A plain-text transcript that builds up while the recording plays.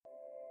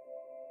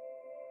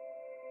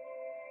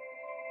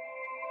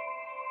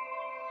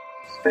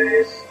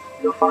Space,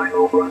 the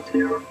final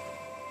frontier.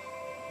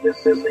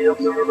 This is the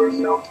Observer's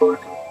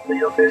Notebook,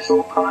 the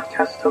official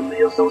podcast of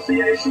the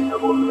Association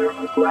of Lunar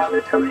and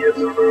Planetary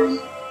Observers.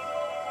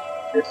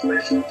 Its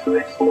mission to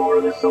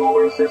explore the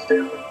solar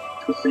system,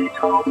 to seek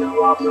out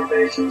new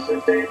observations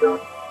and data,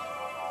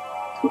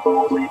 to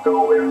boldly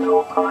go where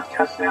no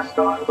podcast has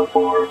gone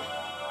before.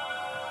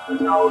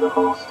 And now the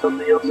host of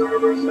the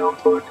Observer's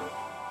Notebook,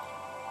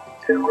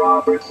 Tim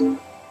Robertson.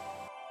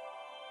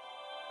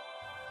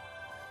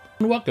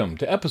 Welcome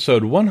to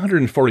episode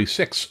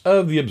 146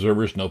 of the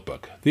Observer's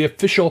Notebook, the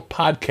official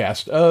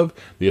podcast of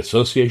the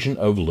Association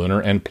of Lunar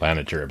and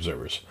Planetary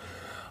Observers.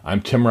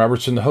 I'm Tim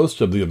Robertson, the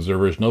host of the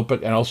Observer's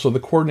Notebook and also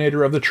the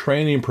coordinator of the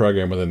training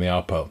program within the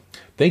ALPO.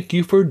 Thank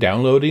you for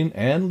downloading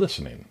and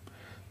listening.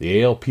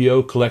 The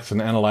ALPO collects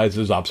and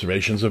analyzes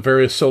observations of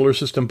various solar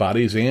system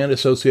bodies and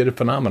associated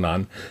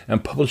phenomenon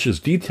and publishes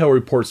detailed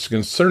reports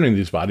concerning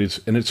these bodies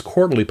in its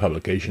quarterly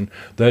publication,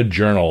 the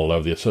Journal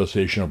of the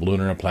Association of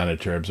Lunar and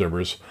Planetary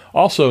Observers,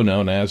 also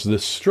known as the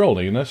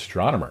Strolling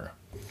Astronomer.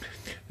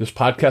 This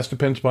podcast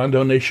depends upon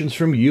donations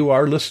from you,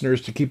 our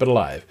listeners, to keep it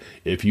alive.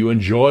 If you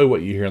enjoy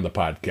what you hear on the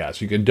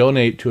podcast, you can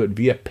donate to it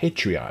via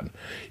Patreon.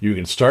 You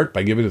can start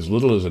by giving as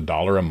little as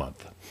 $1 a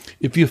month.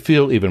 If you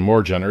feel even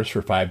more generous,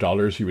 for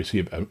 $5, you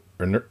receive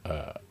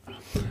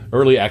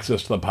early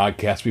access to the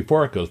podcast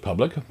before it goes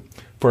public.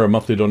 For a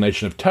monthly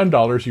donation of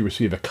 $10, you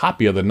receive a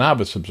copy of the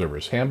Novice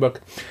Observer's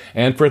Handbook.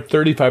 And for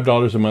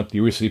 $35 a month,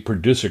 you receive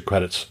producer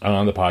credits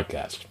on the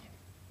podcast.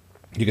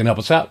 You can help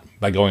us out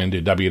by going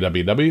to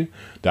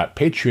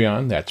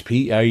www.patreon, that's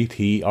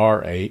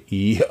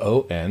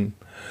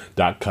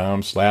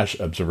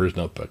patreon.com/Observer's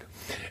Notebook.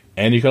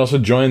 And you can also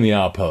join the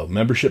ALPO.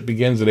 Membership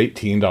begins at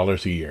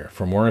 $18 a year.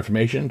 For more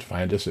information,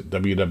 find us at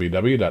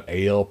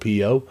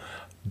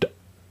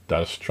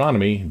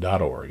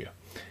www.alpo.astronomy.org.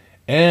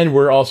 And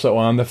we're also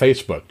on the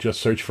Facebook. Just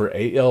search for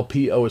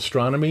ALPO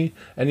Astronomy.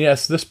 And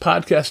yes, this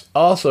podcast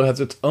also has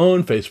its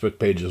own Facebook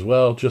page as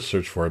well. Just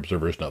search for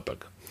Observer's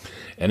Notebook.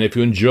 And if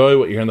you enjoy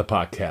what you hear on the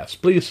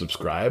podcast, please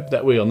subscribe.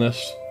 That way you'll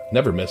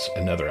never miss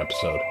another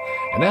episode.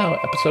 And now,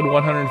 episode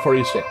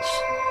 146.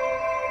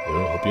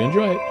 I hope you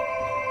enjoy it.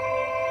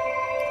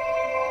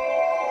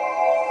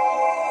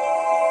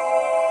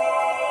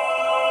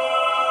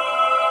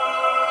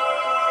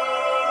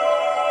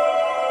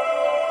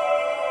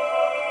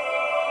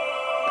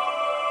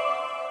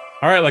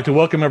 All right, I'd like to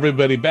welcome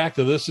everybody back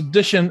to this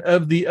edition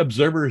of the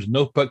Observer's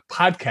Notebook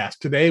podcast.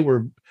 Today, we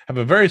have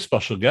a very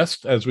special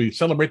guest as we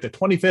celebrate the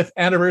 25th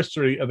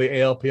anniversary of the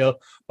ALPO,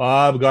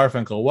 Bob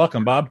Garfinkel.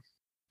 Welcome, Bob.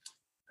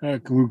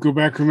 Can we go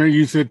back a minute?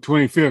 You said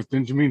 25th.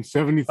 Didn't you mean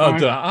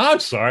 75? Oh, I'm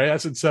sorry. I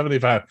said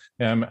 75.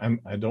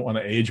 I don't want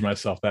to age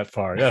myself that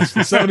far. Yes, the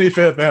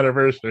 75th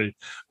anniversary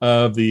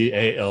of the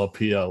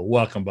ALPO.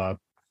 Welcome, Bob.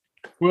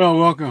 Well,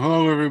 welcome.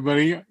 Hello,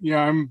 everybody. Yeah,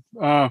 I'm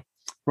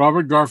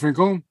Robert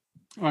Garfinkel.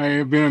 I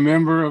have been a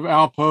member of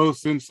ALPO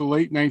since the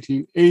late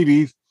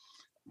 1980s,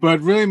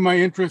 but really my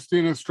interest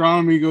in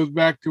astronomy goes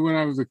back to when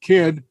I was a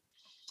kid.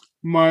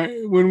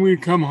 When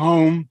we'd come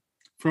home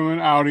from an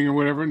outing or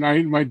whatever at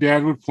night, my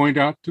dad would point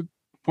out to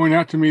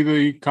me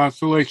the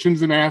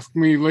constellations and ask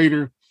me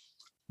later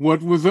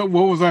what was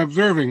I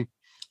observing.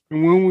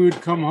 And when we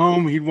would come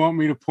home, he'd want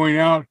me to point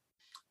out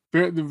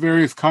the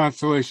various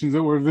constellations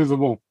that were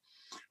visible.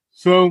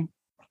 So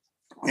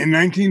in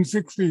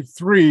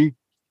 1963,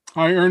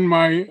 I earned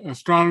my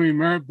astronomy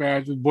merit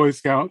badge with Boy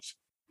Scouts,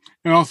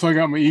 and also I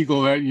got my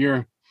Eagle that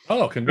year.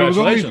 Oh,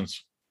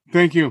 congratulations.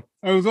 Thank you.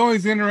 I was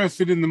always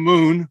interested in the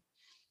moon.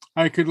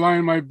 I could lie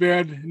in my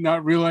bed,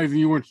 not realizing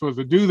you weren't supposed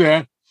to do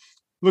that,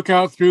 look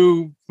out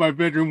through my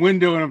bedroom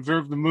window and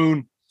observe the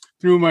moon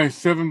through my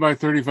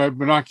 7x35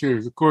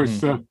 binoculars. Of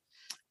course, I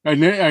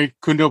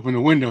couldn't open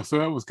the window, so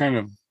that was kind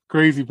of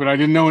crazy, but I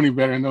didn't know any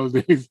better in those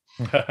days.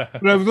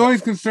 But I was always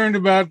concerned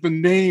about the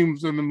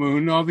names on the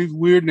moon, all these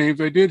weird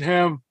names. I did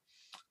have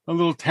a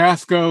little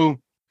Tasco,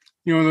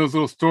 those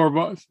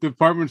little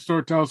department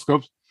store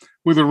telescopes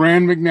with a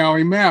Rand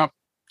McNally map,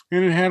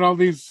 and it had all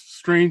these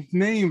strange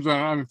names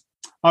on it.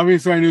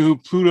 Obviously, I knew who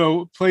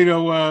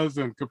Plato was,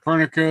 and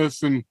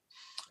Copernicus, and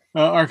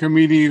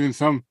Archimedes, and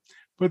some.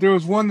 But there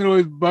was one that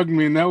always bugged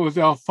me, and that was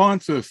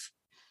Alphonsus.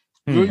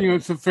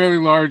 It's a fairly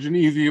large and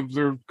easy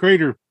observed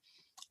crater.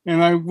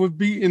 And I would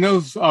be, in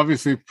those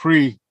obviously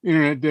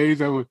pre-internet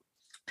days, I would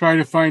try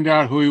to find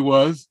out who he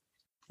was,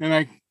 and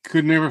I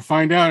could never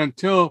find out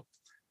until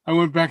I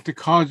went back to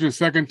college a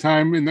second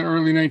time in the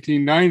early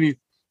 1990s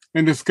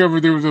and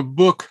discovered there was a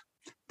book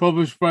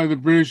published by the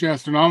British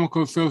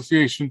Astronomical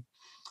Association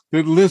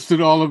that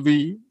listed all of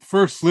the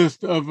first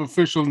list of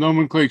official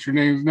nomenclature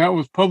names, and that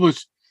was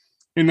published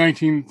in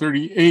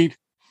 1938.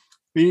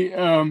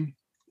 The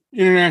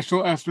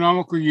International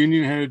Astronomical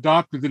Union had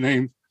adopted the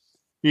names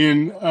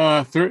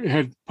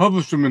had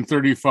published them in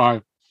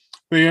 35.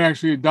 They had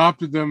actually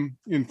adopted them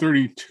in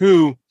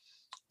 32,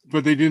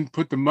 but they didn't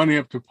put the money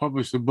up to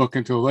publish the book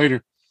until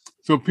later.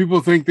 So people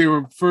think they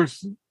were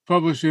first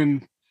published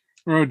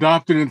or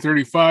adopted in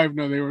 35.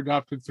 No, they were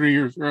adopted 3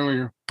 years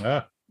earlier.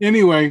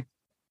 Anyway,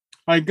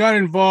 I got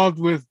involved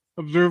with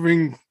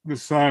observing the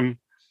sun,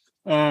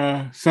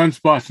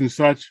 sunspots and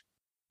such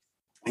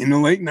in the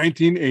late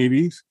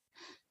 1980s.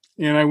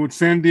 And I would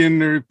send in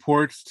the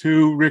reports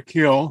to Rick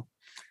Hill,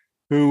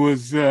 who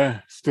was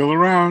still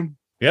around.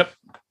 Yep.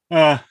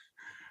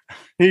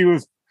 He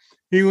was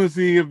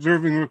the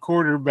observing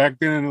recorder back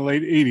then in the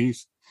late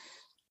 80s.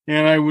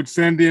 And I would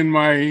send in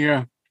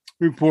my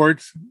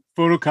reports,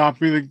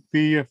 photocopy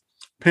the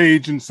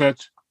page and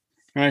such.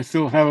 And I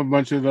still have a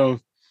bunch of those.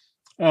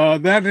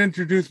 That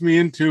introduced me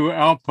into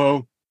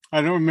ALPO.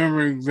 I don't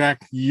remember the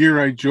exact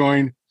year I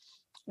joined,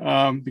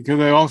 because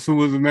I also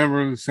was a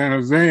member of the San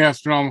Jose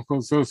Astronomical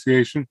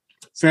Association,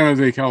 San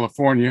Jose,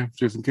 California,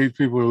 just in case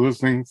people are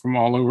listening from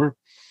all over.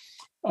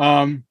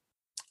 And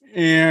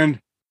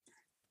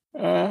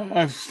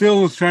I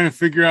still was trying to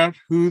figure out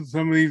who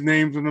some of these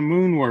names on the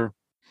moon were.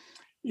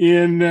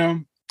 In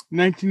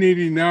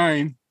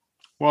 1989,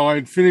 while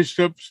I'd finished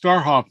up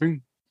star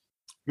hopping,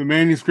 the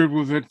manuscript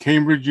was at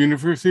Cambridge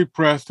University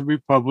Press to be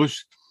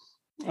published.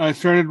 I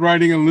started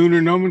writing a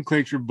lunar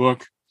nomenclature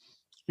book,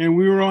 and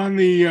we were on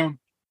the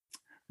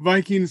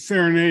Viking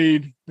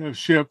Serenade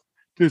ship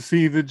to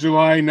see the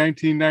July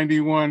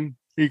 1991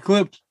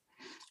 eclipse.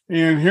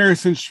 And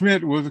Harrison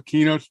Schmitt was a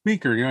keynote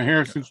speaker. You know,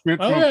 Harrison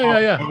Schmitt. Oh,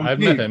 yeah. I've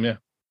met him, yeah.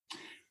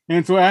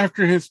 And so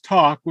after his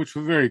talk, which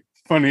was very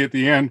funny at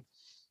the end,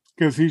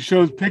 because he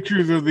shows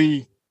pictures of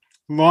the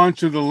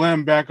launch of the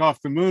LEM back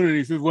off the moon, and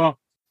he says, well,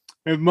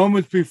 at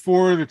moments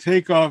before the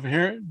takeoff,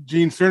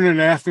 Gene Cernan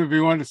asked him if he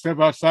wanted to step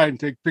outside and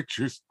take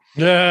pictures.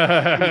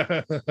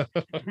 Harrison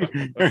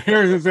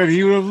said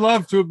he would have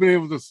loved to have been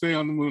able to stay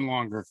on the moon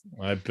longer.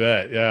 I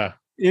bet, yeah.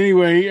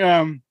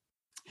 Anyway,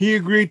 he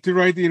agreed to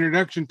write the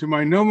introduction to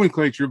my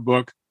nomenclature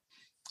book,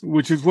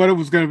 which is what it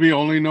was going to be,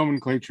 only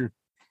nomenclature.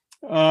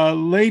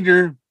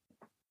 Later,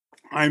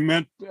 I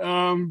met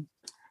Perry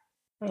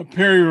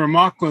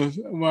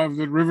Ramakla of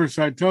the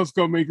Riverside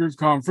Telescope Makers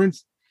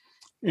Conference,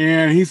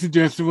 and he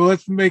suggested, well,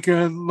 let's make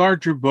a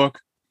larger book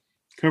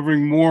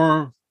covering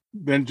more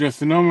than just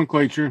the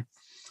nomenclature.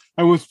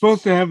 I was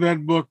supposed to have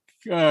that book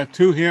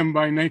to him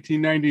by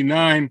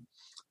 1999,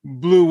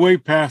 blew way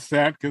past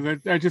that because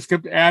I just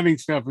kept adding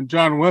stuff. And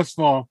John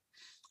Westfall,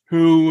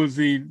 who was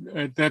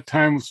at that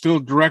time was still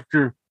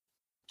director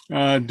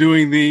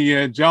doing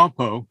the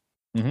JALPO,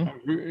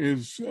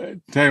 is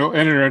title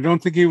editor. I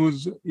don't think he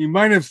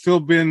might have still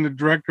been the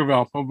director of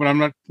ALPO, but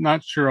I'm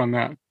not sure on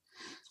that,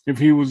 if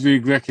he was the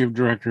executive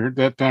director at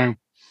that time.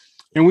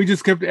 And we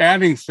just kept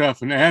adding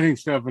stuff and adding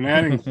stuff and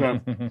adding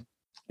stuff.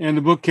 And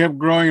the book kept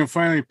growing. And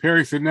finally,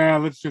 Perry said, "Nah,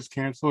 let's just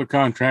cancel the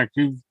contract.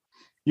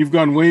 You've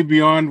gone way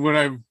beyond what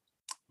I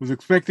was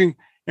expecting.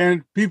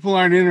 And people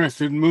aren't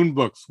interested in moon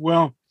books."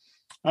 Well,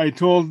 I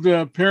told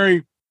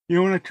Perry,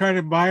 when I try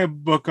to buy a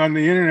book on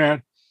the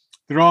internet,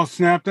 they're all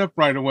snapped up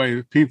right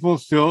away. People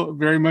still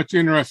very much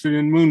interested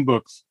in moon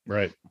books.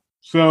 Right.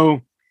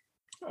 So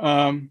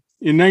in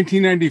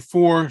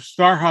 1994,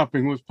 Star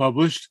Hopping was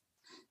published.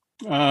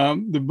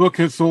 The book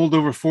has sold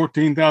over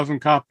 14,000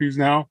 copies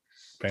now.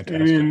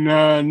 Fantastic. In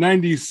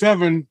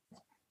 97,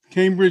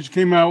 Cambridge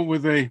came out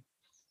with a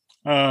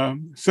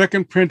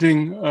second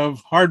printing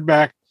of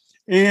hardback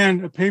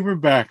and a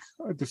paperback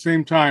at the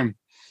same time,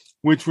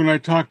 which when I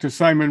talked to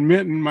Simon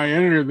Mitten, my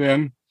editor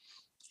then,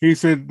 he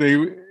said they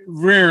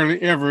rarely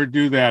ever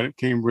do that at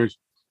Cambridge.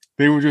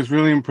 They were just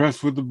really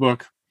impressed with the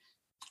book.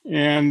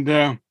 And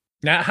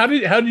now, how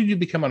did you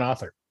become an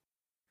author?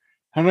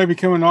 How did I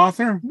become an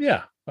author?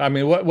 Yeah. I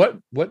mean,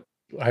 what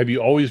have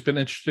you always been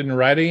interested in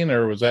writing,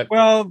 or was that?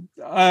 Well,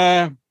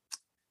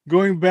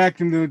 going back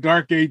into the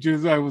dark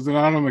ages, I was an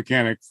auto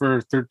mechanic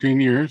for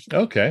 13 years.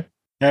 Okay.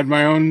 Had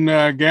my own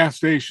gas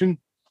station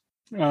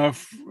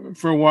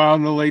for a while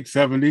in the late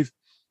 70s.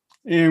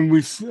 And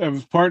I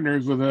was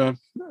partners with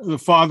the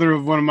father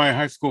of one of my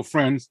high school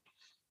friends.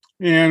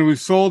 And we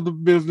sold the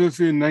business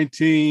in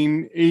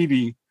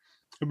 1980.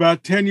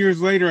 About 10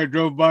 years later, I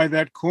drove by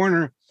that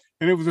corner,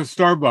 and it was a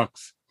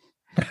Starbucks.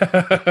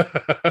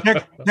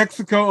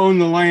 Texaco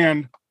owned the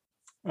land.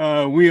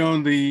 We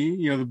owned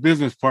the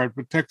business part,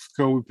 but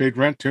Texaco we paid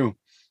rent to. Wow.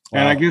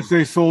 And I guess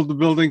they sold the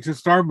building to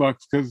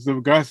Starbucks because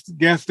the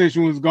gas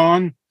station was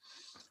gone.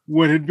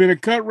 What had been a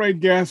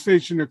Cut-Rite gas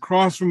station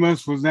across from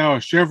us was now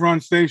a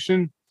Chevron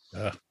station.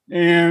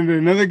 And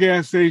another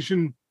gas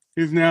station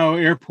is now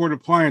Airport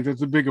Appliance.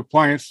 It's a big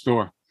appliance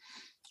store.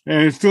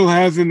 And it still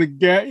has in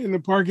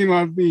the parking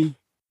lot,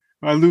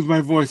 I lose my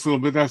voice a little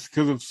bit. That's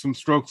because of some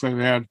strokes I've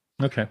had.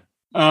 Okay.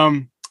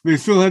 They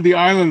still had the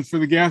islands for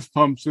the gas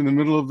pumps in the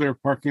middle of their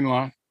parking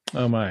lot.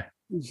 Oh my.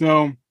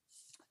 So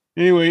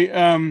anyway,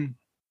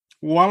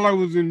 while I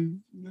was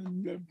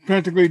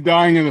practically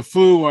dying of the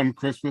flu on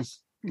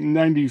Christmas in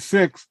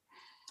 96,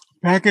 a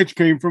package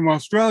came from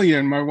Australia,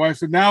 and my wife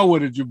said, "Now what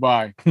did you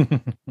buy?"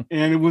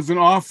 And it was an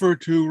offer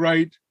to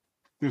write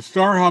the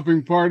star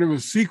hopping part of a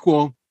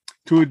sequel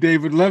to a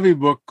David Levy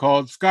book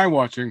called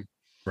Skywatching.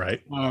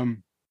 Right.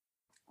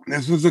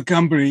 This was a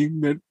company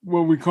that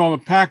what we call a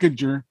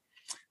packager.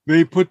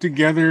 They put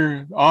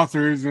together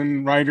authors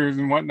and writers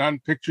and whatnot,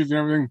 and pictures and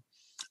everything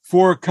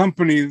for a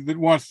company that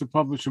wants to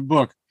publish a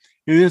book.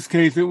 In this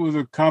case, it was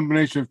a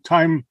combination of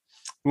Time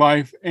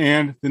Life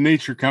and the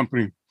Nature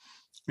Company.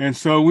 And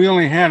so we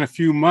only had a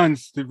few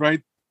months to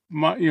write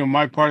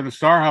my part of the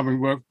star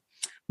hopping book.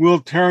 Will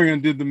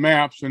Therrien did the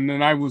maps, and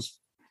then I was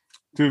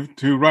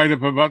to write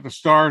up about the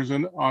stars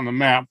on the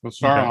map, the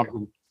star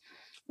hopping.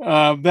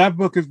 That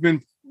book has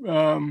been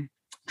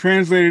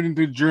translated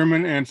into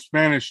German and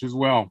Spanish as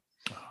well.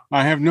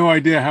 I have no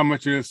idea how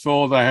much it has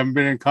sold. I haven't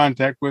been in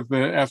contact with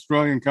the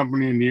Australian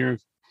company in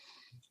years.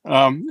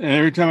 And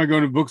every time I go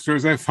to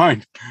bookstores, I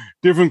find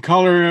different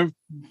color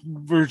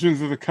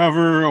versions of the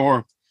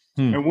cover.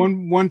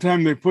 And one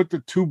time they put the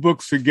two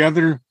books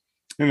together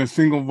in a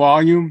single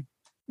volume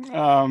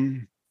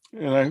that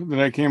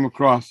I came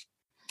across.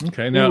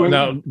 Okay.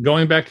 Now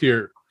going back to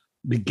your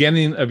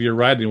beginning of your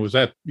writing, was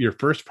that your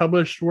first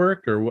published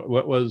work, or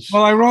what was?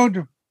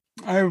 Well,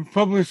 I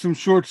published some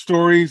short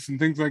stories and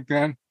things like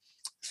that.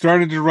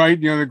 Started to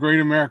write, the Great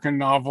American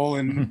Novel,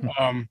 and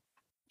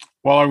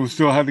while I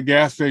still had the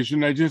gas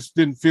station, I just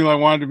didn't feel I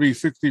wanted to be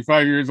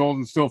 65 years old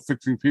and still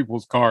fixing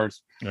people's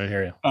cars. I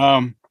hear you.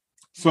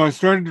 So I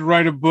started to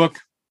write a book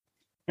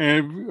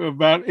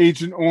about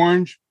Agent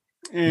Orange,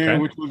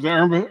 which was the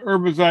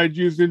herbicide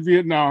used in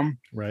Vietnam.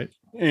 Right.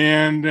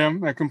 And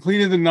I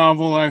completed the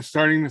novel. I was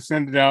starting to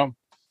send it out.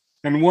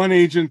 And one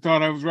agent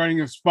thought I was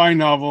writing a spy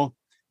novel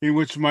in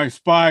which my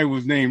spy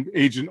was named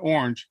Agent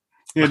Orange.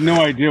 He had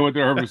no idea what the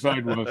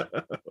herbicide was.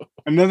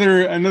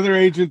 Another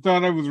agent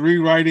thought I was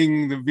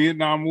rewriting the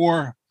Vietnam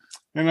War.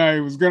 And I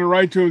was going to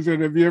write to him and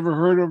said, have you ever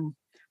heard of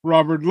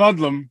Robert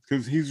Ludlum?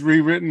 Because he's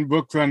rewritten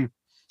books on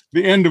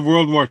the end of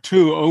World War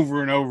II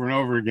over and over and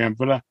over again.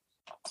 But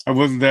I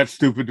wasn't that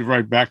stupid to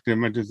write back to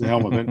him. I just the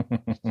hell with it.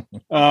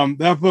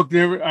 That book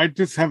I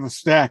just have a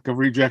stack of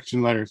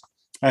rejection letters.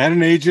 I had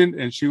an agent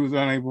and she was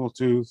unable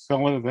to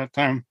sell it at that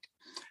time.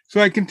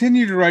 So I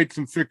continued to write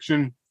some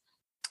fiction,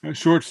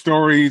 short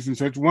stories and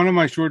such. One of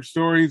my short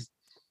stories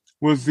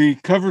was the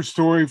cover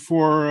story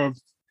for an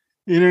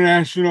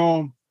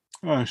international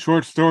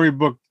short story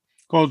book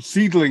called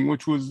Seedling,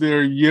 which was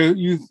their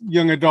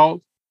young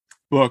adult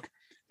book.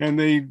 And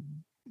they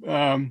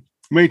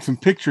made some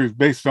pictures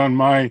based on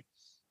my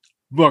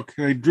book.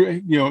 They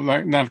drew,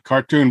 like not a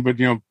cartoon, but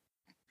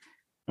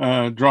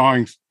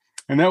drawings,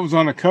 and that was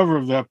on the cover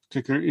of that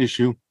particular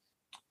issue.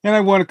 And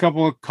I won a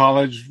couple of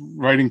college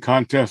writing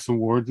contest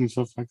awards and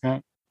stuff like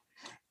that.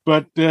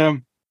 But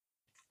I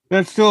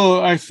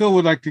still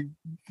would like to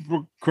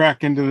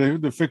crack into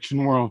the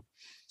fiction world.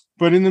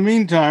 But in the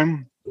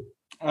meantime,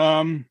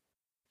 in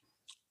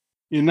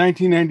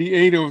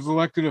 1998, I was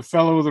elected a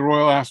fellow of the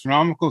Royal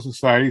Astronomical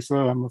Society,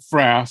 so I'm a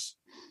FRAS.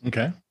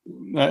 Okay.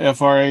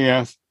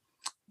 FRAS.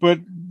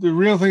 But the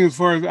real thing, as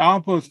far as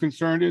Alpo is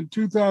concerned, in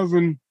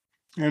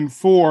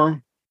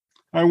 2004,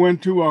 I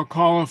went to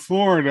Ocala,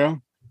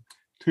 Florida,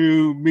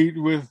 to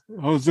meet with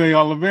Jose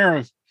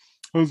Olivares.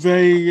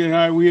 Jose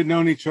and we had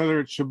known each other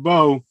at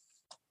Chabot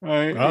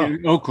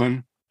in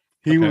Oakland.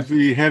 He was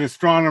the head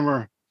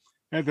astronomer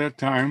at that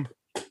time,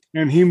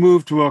 and he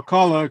moved to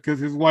Ocala because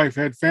his wife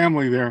had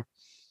family there.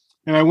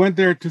 And I went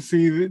there to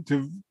see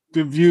to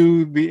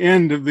view the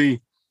end of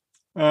the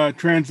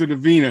transit of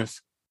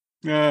Venus.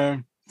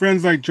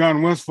 Friends like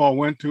John Westfall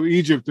went to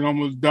Egypt and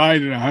almost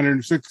died at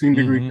 116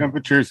 degree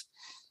temperatures,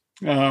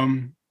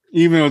 even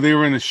though they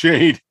were in the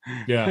shade.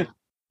 Yeah.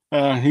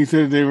 He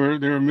said they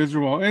were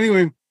miserable.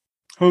 Anyway,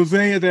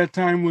 Jose at that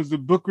time was the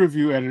book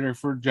review editor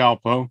for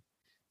Jalpo,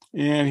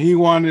 and he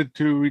wanted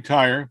to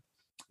retire.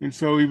 And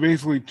so he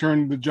basically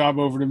turned the job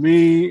over to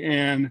me,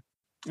 and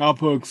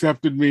Alpo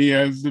accepted me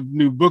as the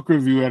new book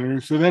review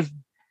editor. So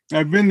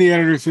I've been the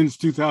editor since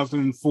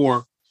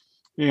 2004.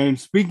 And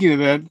speaking of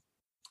that,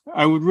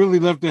 I would really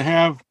love to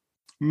have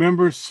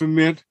members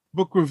submit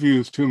book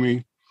reviews to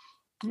me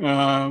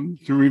to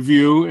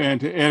review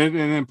and to edit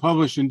and then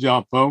publish in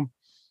Jalpo.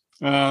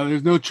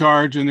 There's no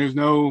charge and there's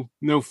no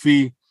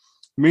fee.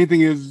 The main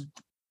thing is,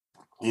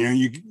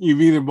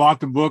 you've either bought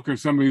the book or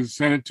somebody's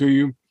sent it to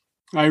you.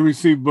 I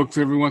receive books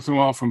every once in a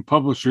while from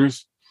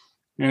publishers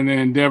and then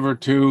endeavor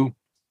to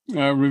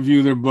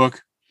review their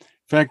book. In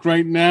fact,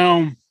 right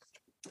now,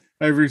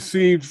 I've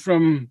received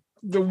from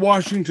the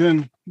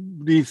Washington,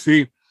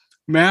 D.C.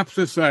 Map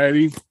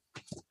Society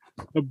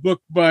a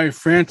book by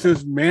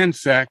Francis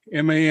Mansack,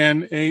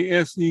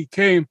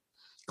 Manasek,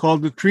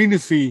 called The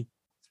Treatise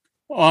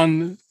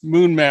on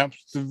Moon Maps.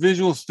 It's a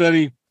visual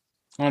study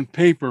on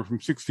paper from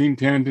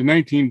 1610 to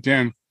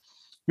 1910.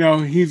 Now,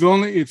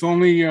 it's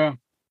only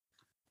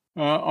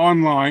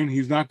online.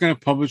 He's not going to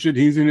publish it.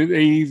 He's in his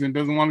 80s and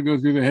doesn't want to go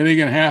through the headache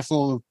and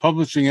hassle of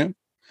publishing it.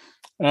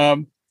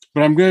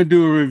 But I'm going to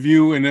do a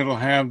review, and it'll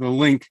have the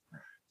link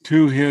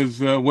to his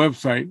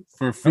website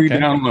for free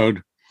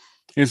download.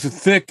 It's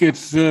thick.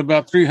 It's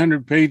about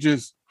 300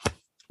 pages, a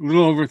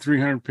little over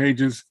 300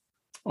 pages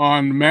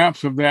on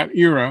maps of that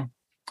era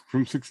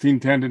from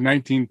 1610 to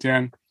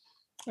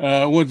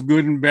 1910. What's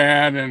good and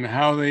bad and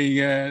how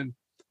they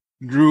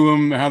drew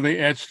them, how they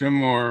etched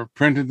them or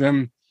printed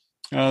them,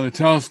 the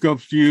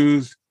telescopes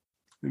used,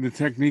 and the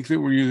techniques that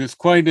were used. It's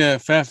quite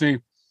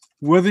fascinating.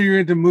 Whether you're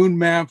into moon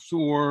maps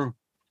or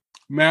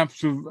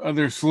maps of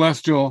other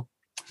celestial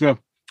stuff.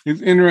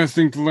 It's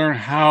interesting to learn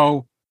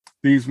how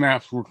these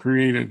maps were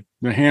created,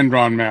 the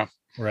hand-drawn maps.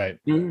 Right.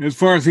 As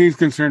far as he's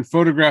concerned,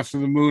 photographs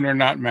of the moon are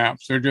not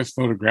maps. They're just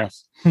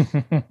photographs.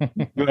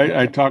 But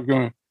I talked to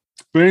him.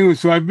 But anyway,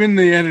 so I've been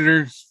the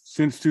editor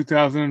since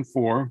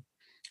 2004.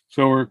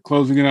 So we're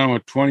closing in on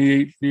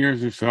 28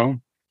 years or so.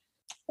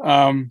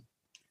 I'm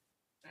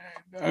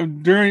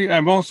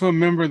also a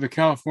member of the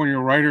California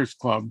Writers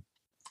Club.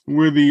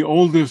 We're the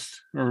oldest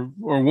or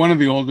one of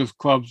the oldest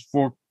clubs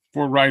for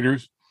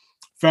writers,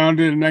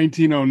 founded in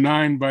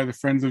 1909 by the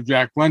Friends of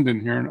Jack London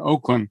here in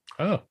Oakland.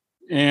 Oh.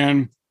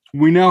 And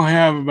we now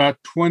have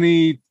about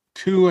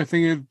 22, I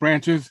think,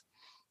 branches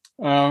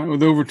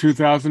with over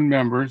 2,000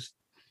 members.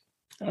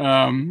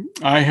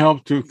 I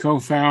helped to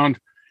co-found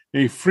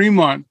a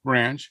Fremont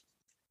branch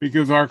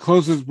because our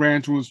closest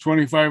branch was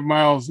 25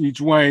 miles each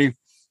way.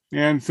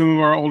 And some of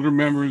our older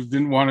members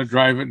didn't want to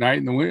drive at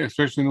night,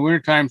 especially in the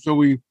wintertime. So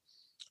we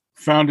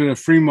founded a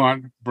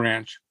Fremont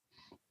branch.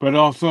 But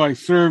also I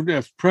served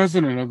as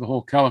president of the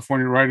whole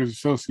California Writers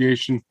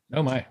Association.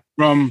 Oh, my.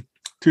 From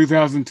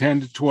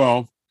 2010 to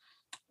 12.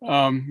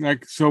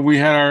 So we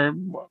had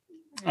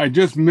I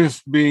just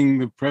missed being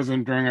the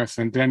president during our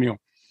centennial.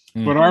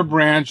 Mm-hmm. But our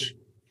branch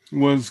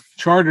was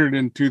chartered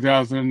in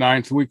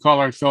 2009. So we call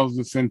ourselves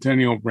the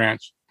Centennial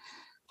Branch.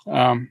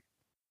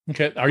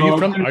 Okay. Are you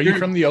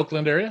from the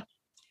Oakland area?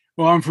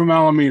 Well, I'm from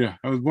Alameda.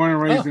 I was born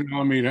and raised in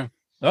Alameda.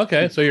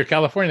 Okay. So you're a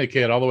California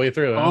kid all the way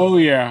through. Huh? Oh,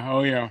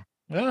 yeah.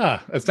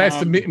 Ah, it's nice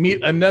to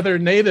meet another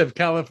native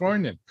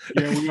Californian.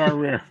 Yeah, we are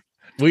rare.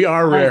 We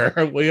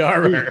are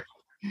rare.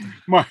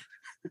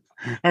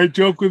 I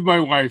joke with my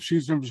wife.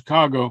 She's from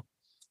Chicago.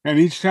 And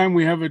each time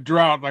we have a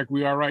drought like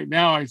we are right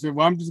now, I said,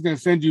 well, I'm just going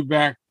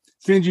to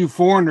send you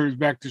foreigners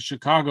back to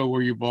Chicago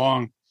where you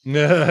belong.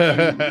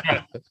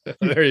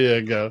 There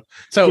you go.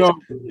 So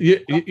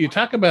you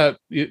talk about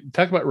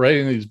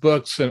writing these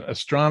books and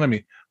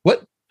astronomy.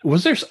 What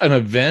was there an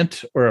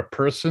event or a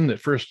person that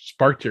first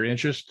sparked your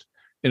interest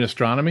in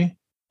astronomy?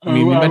 I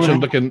mean, you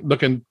mentioned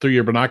looking through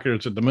your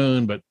binoculars at the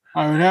moon, but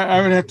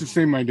I would have to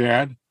say my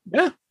dad.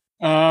 Yeah.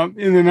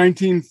 In the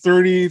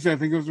 1930s, I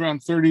think it was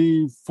around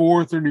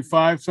 34,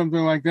 35, something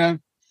like that.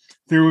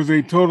 There was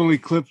a total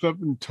eclipse up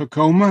in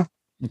Tacoma.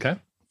 Okay.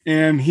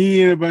 And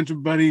he and a bunch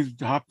of buddies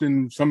hopped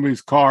in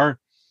somebody's car.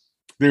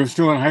 They were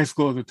still in high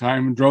school at the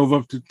time and drove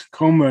up to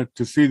Tacoma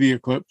to see the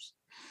eclipse.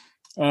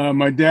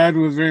 My dad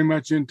was very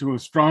much into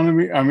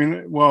astronomy.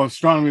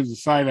 Astronomy is a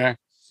side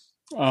act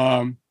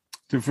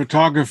to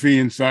photography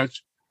and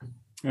such.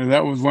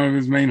 That was one of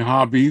his main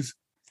hobbies.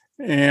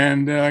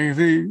 And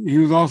he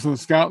was also a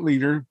scout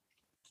leader.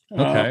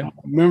 Okay.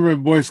 Member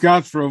of Boy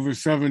Scouts for over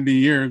 70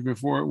 years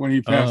when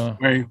he passed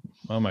away.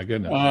 Oh my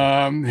goodness.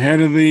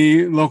 Head of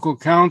the local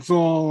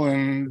council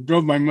and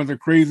drove my mother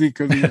crazy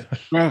because he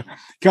was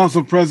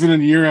council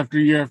president year after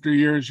year after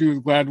year. She was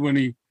glad when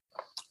he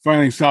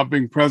finally stopped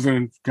being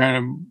president, kind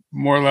of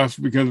more or less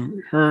because of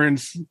her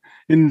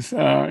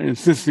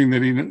insisting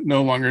that he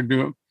no longer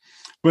do it.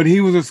 But he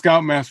was a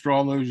scoutmaster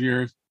all those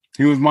years.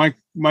 He was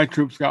my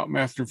troop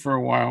scoutmaster for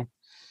a while.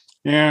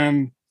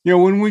 And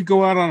when we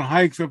go out on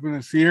hikes up in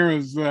the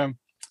Sierras,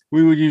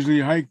 we would usually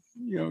hike,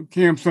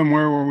 camp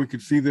somewhere where we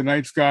could see the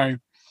night sky.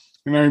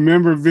 And I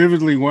remember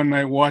vividly one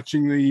night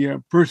watching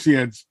the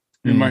Perseids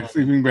in my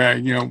sleeping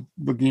bag,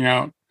 looking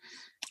out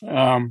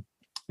and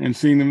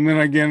seeing them. And then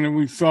again,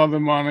 we saw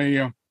them on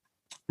a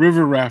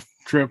river raft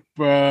trip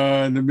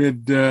in the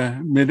mid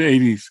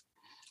 80s.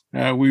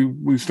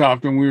 We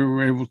stopped and we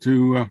were able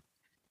to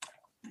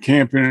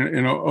camp in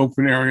an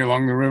open area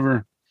along the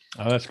river.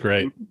 Oh, that's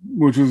great.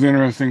 Which was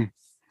interesting.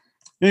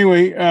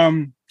 Anyway,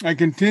 I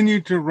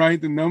continued to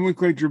write the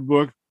nomenclature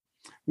book.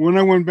 When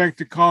I went back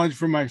to college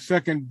for my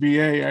second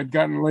BA, I'd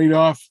gotten laid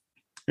off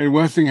at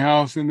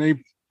Westinghouse, and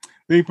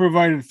they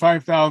provided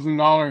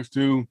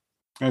 $5,000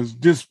 as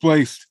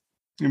displaced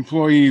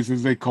employees,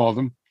 as they called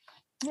them.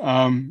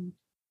 And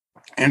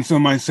so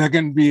my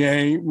second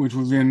BA, which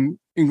was in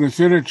English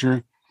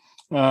literature,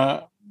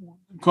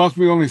 cost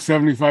me only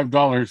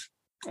 $75.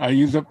 I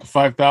used up the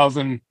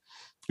 $5,000,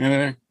 and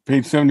I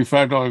paid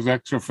 $75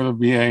 extra for the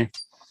BA.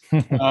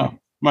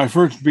 My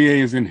first BA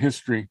is in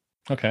history.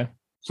 Okay.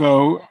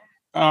 So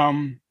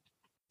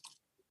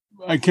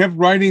I kept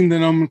writing the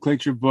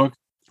nomenclature book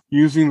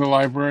using the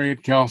library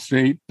at Cal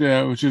State,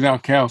 which is now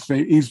Cal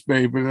State East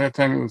Bay, but at that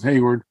time it was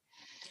Hayward.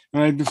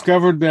 And I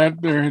discovered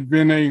that there had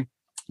been a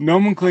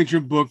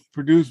nomenclature book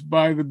produced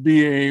by the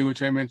BA,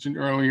 which I mentioned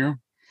earlier.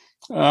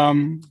 Through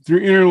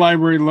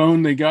interlibrary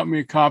loan, they got me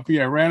a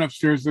copy. I ran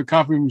upstairs to the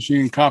copy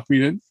machine and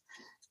copied it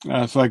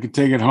so I could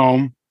take it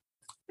home.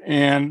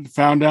 And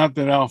found out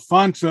that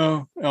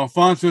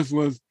Alphonsus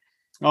was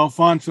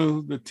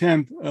Alfonso X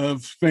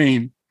of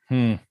Spain.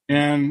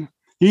 And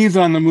he's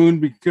on the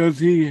moon because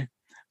he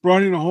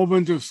brought in a whole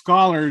bunch of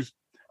scholars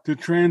to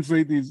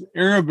translate these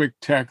Arabic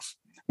texts,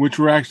 which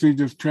were actually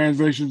just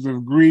translations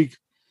of Greek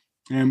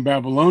and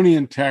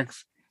Babylonian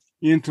texts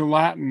into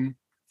Latin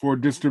for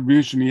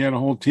distribution. He had a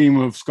whole team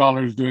of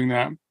scholars doing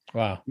that.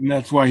 Wow. And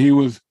that's why he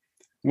was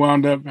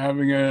wound up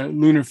having a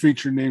lunar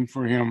feature named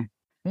for him,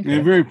 Okay.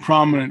 and a very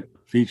prominent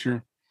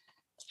feature.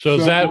 So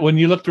is that when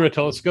you look through a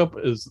telescope,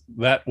 is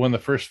that one of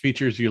the first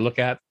features you look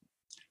at?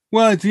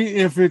 Well,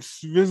 if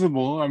it's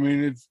visible, I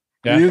mean,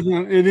 Yeah.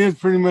 it is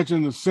pretty much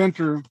in the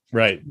center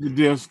Right. of the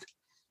disk.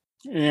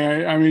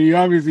 And I mean,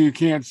 you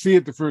can't see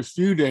it the first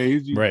few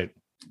days. Right.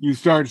 You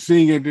start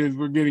seeing it as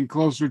we're getting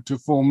closer to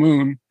full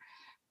moon.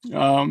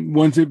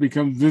 Once it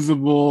becomes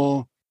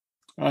visible,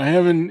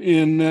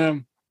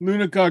 in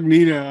Luna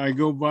Cognita, I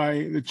go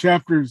by the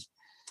chapters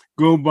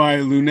go by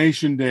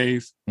lunation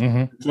days.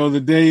 Mm-hmm. So the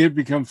day it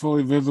becomes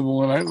fully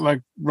visible, and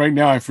like right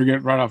now, I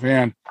forget right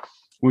offhand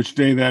which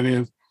day that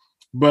is.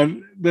 But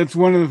that's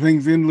one of the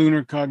things in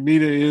Lunar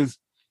Cognita is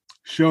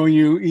showing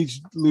you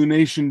each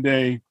lunation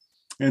day.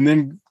 And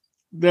then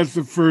that's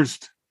the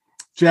first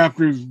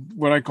chapters,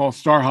 what I call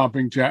star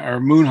hopping or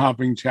moon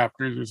hopping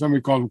chapters, or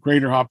somebody called them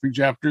crater hopping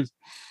chapters.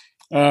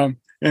 And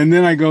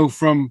then I go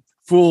from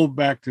full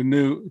back to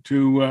new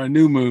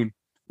moon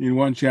in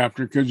one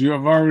chapter, because you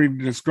have already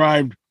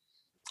described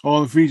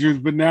all the features.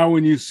 But now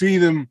when you see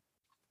them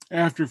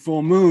after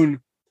full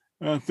moon,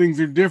 things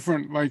are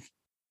different. Like,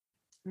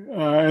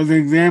 as an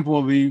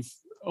example, the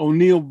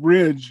O'Neill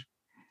Bridge,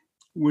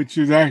 which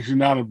is actually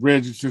not a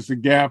bridge, it's just a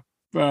gap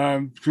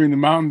between the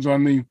mountains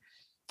on the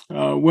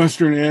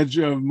western edge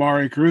of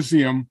Mare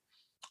Crisium.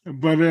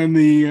 But in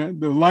the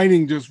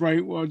lighting just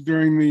right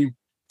during the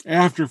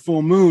after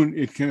full moon,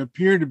 it can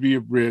appear to be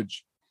a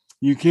bridge.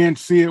 You can't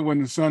see it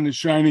when the sun is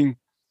shining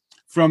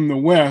from the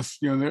west,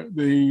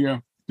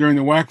 during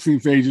the waxing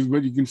phases,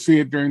 but you can see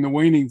it during the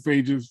waning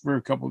phases for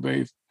a couple of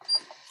days.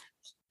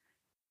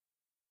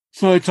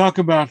 So I talk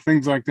about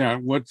things like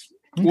that. What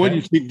do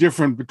you see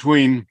different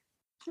between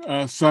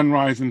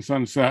sunrise and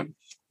sunset?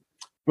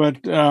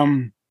 But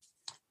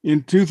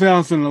in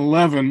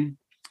 2011,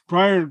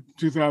 prior to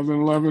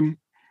 2011,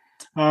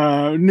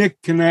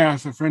 Nick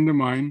Knass, a friend of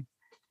mine,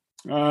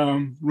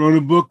 wrote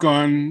a book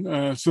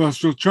on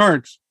celestial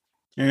charts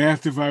and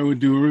asked if I would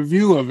do a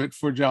review of it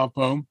for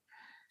Jalpo.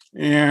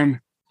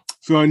 And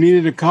so I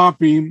needed a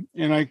copy,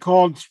 and I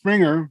called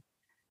Springer.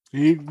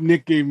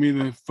 Nick gave me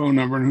the phone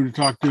number and who to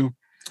talk to.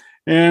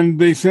 And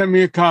they sent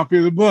me a copy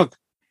of the book.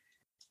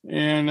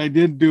 And I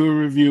did do a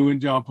review in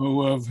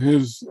Jalpo of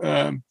his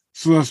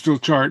celestial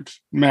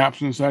charts, maps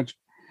and such.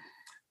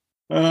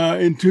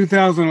 In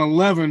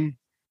 2011,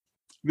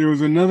 there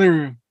was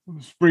another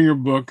Springer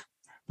book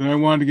that I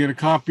wanted to get a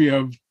copy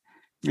of.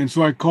 And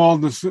so I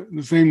called the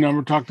same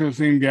number, talked to the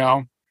same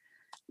gal.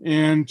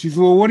 And she said,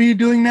 well, what are you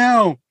doing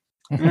now?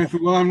 And I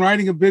said, well, I'm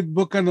writing a big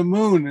book on the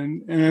moon.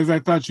 And as I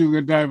thought she was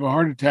going to die of a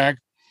heart attack,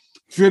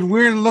 she said,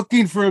 we're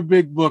looking for a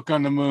big book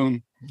on the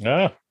moon.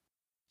 Yeah.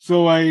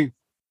 So I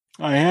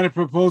had a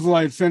proposal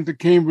I had sent to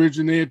Cambridge,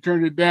 and they had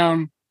turned it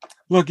down.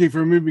 Lucky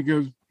for me,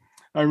 because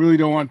I really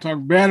don't want to talk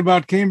bad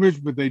about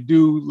Cambridge, but they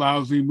do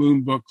lousy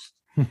moon books.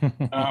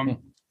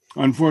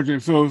 Unfortunately.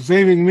 So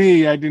saving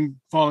me, I didn't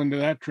fall into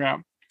that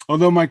trap.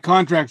 Although my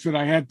contract said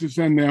I had to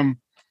send them,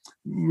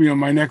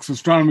 my next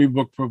astronomy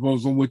book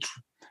proposal, which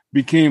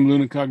became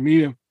Luna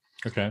Cognita.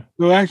 Okay.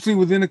 So actually,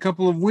 within a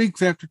couple of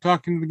weeks after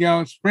talking to the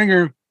gal at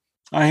Springer,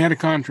 I had a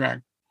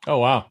contract. Oh,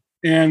 wow.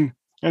 And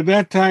at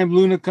that time,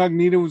 Luna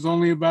Cognita was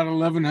only about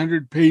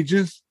 1,100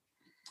 pages.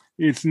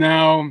 It's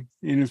now,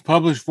 in its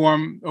published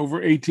form,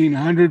 over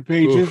 1,800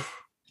 pages.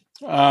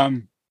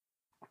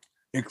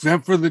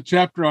 Except for the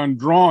chapter on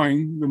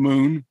drawing the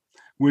moon,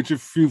 which a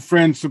few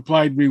friends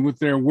supplied me with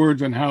their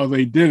words on how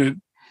they did it.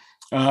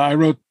 I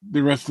wrote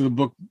the rest of the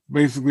book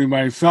basically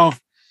myself,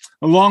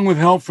 along with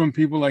help from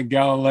people like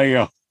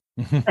Galileo.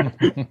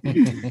 I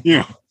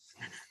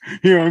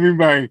mean,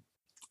 by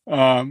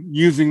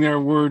using their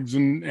words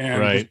and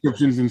right.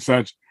 descriptions and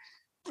such.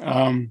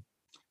 And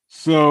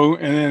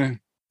then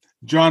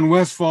John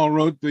Westfall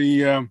wrote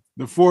the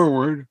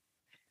foreword,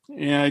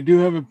 and I do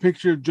have a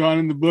picture of John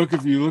in the book.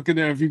 If you look at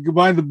it, if you go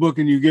buy the book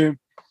and you get it,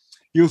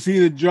 you'll see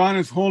that John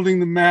is holding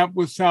the map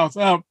with south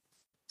up,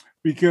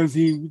 because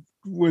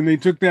when they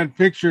took that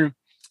picture,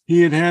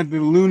 he had the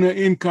Luna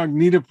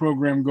Incognita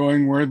program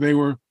going, where they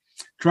were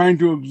trying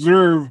to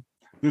observe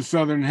the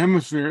southern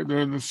hemisphere,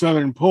 the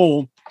southern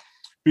pole,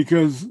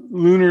 because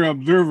Lunar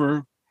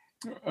Observer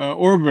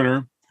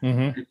Orbiter,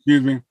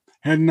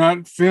 had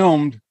not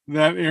filmed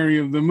that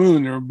area of the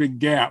moon. There were big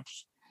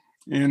gaps.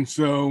 And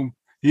so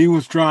he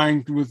was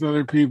trying to, with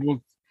other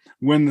people,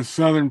 when the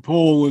southern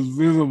pole was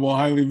visible,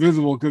 highly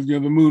visible, because the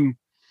moon,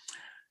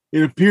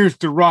 it appears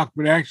to rock,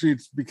 but actually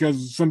it's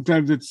because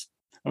sometimes it's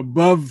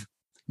above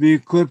the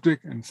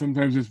ecliptic and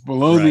sometimes it's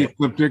below the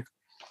ecliptic.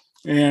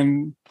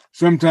 And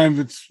sometimes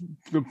it's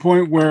the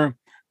point where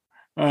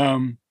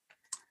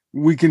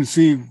we can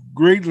see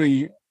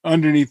greatly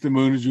underneath the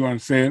moon, as you want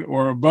to say it,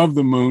 or above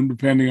the moon,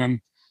 depending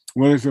on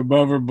whether it's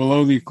above or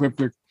below the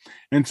ecliptic.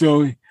 And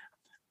so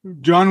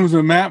John was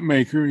a map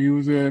maker. He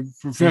was a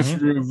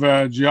professor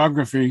of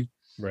geography.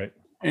 Right.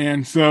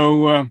 And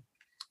so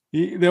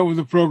that was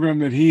a program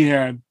that he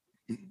had.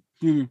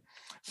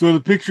 So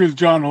the picture is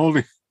John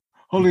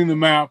holding the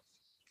map,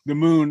 the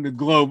moon, the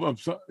globe,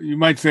 you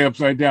might say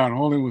upside down,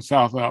 holding with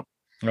south up.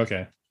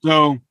 Okay.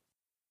 So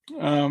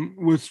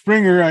with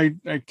Springer,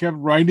 I kept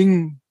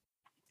writing,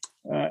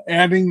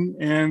 adding,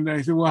 and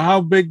I said, well,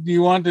 how big do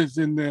you want this?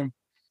 And the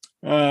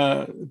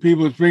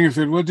people at Springer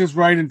said, well, just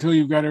write until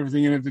you've got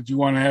everything in it that you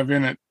want to have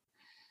in it.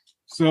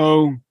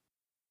 So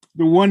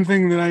the one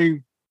thing that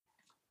I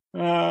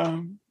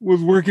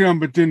was working on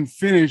but didn't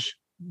finish,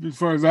 as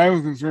far as I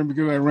was concerned,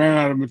 because I ran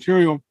out of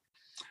material,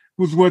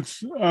 was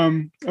what's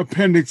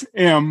Appendix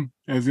M,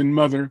 as in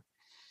mother.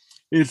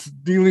 It's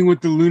dealing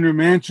with the lunar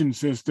mansion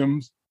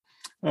systems.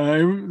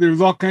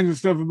 There's all kinds of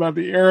stuff about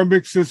the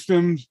Arabic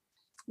systems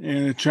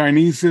and the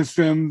Chinese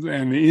systems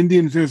and the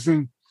Indian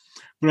systems,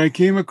 but I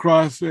came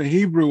across a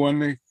Hebrew one,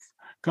 the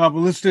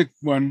Kabbalistic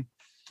one,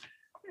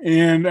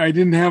 and I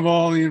didn't have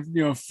all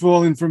the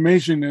full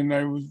information, and I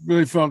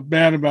really felt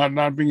bad about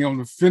not being able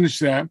to finish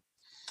that.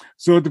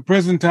 So at the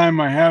present time,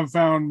 I have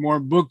found more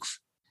books.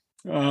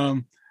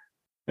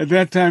 At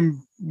that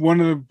time, one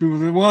of the people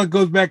said, well, it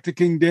goes back to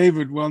King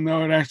David. Well,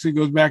 no, it actually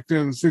goes back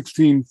to the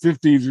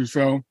 1650s or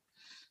so,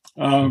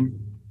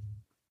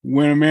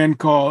 when a man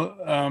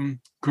called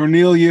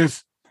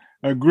Cornelius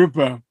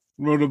Agrippa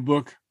wrote a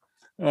book,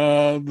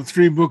 the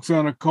 3 books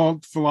on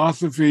occult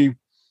philosophy,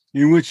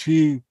 in which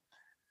he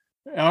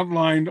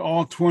outlined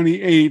all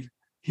 28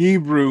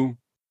 Hebrew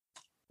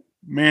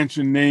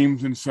mansion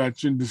names and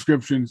such and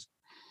descriptions.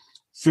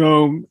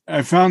 So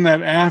I found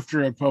that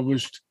after I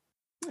published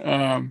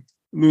Luna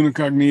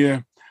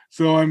Cognita.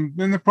 So I'm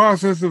in the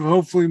process of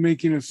hopefully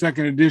making a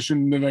second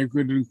edition that I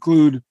could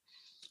include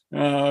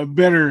a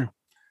better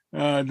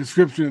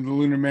description of the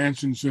lunar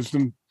mansion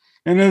system,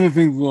 and other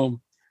things will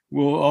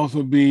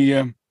also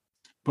be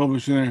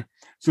published in there.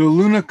 So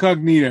Luna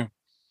Cognita.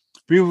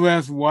 People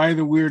ask why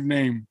the weird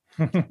name.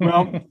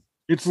 Well,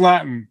 it's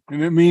Latin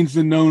and it means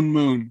the known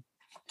moon.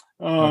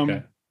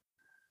 Okay.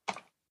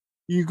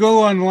 You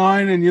go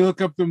online and you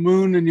look up the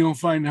moon, and you'll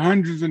find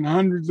hundreds and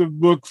hundreds of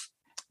books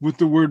with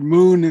the word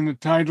moon in the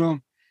title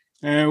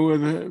and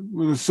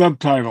with a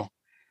subtitle.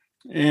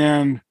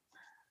 And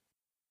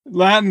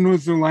Latin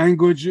was the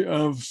language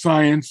of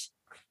science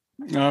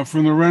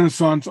from the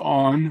Renaissance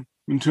on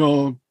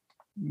until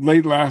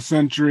late last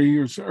century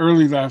or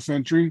early last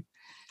century,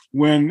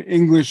 when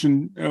English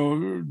and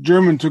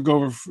German took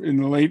over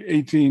in the late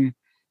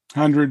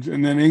 1800s,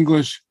 and then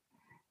English.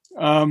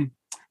 But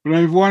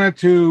I wanted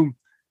to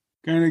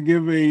kind of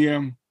give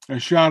a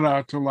shout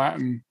out to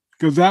Latin,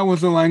 because that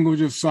was the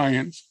language of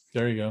science.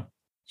 There you go.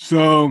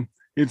 So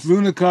it's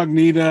Luna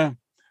Cognita.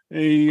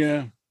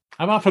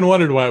 I've often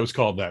wondered why it was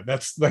called that.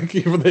 Thank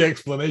you for the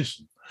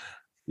explanation.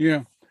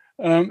 Yeah.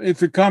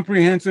 It's a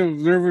comprehensive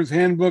observer's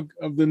handbook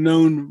of the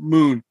known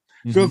moon.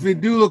 Mm-hmm. So if they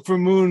do look for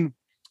moon,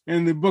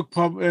 and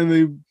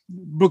the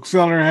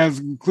bookseller has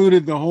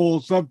included the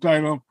whole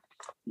subtitle,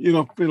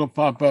 it'll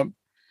pop up.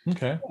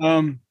 Okay.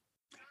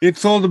 It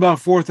sold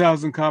about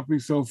 4,000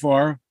 copies so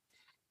far,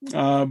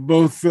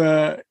 both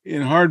in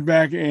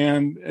hardback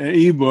and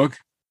ebook.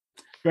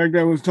 In fact,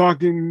 I was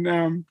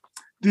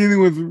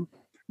dealing with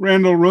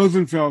Randall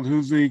Rosenfeld,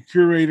 who's the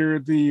curator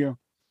at the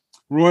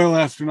Royal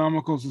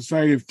Astronomical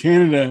Society of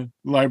Canada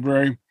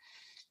Library,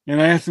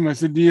 and I asked him, I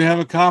said, do you have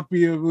a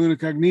copy of Luna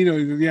Cognita?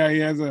 He said, yeah,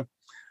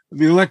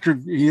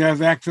 he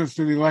has access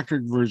to the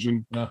electric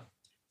version.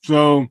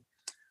 So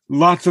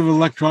lots of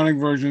electronic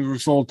versions were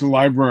sold to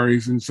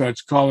libraries and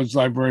such, college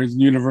libraries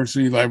and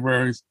university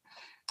libraries.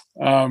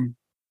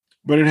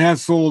 But it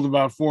has sold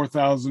about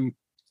 4,000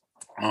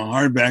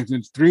 hardbacks.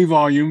 It's 3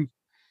 volumes.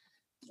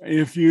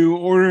 If you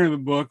order the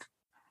book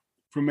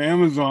from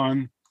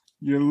Amazon,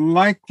 you're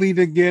likely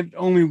to get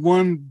only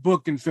 1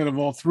 book instead of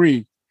all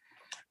 3.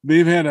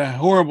 They've had a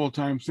horrible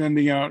time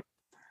sending out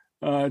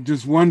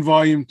just 1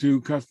 volume to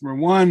customer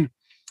 1,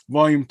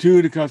 volume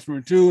 2 to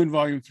customer 2, and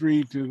volume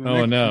 3 to the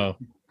next. Oh, no.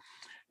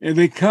 And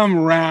they come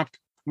wrapped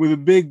with a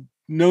big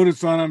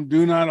notice on them,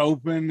 do not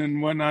open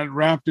and whatnot,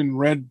 wrapped in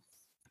red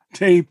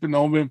tape and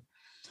all that.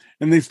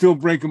 And they still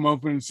break them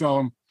open and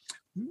sell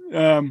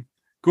them.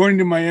 According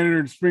to my editor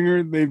at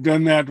Springer, they've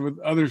done that with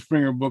other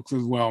Springer books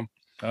as well.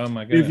 Oh,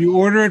 my goodness. If you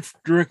order it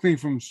directly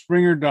from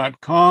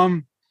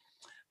Springer.com,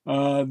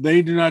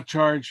 they do not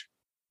charge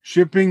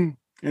shipping,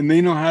 and they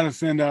know how to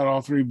send out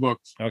all 3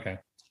 books. Okay.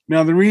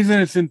 Now, the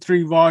reason it's in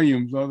 3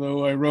 volumes,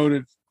 although I wrote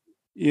it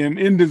in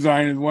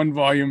InDesign as 1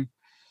 volume,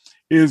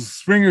 is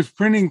Springer's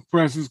printing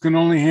presses can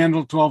only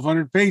handle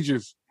 1,200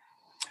 pages.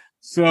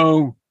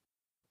 So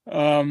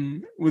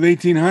with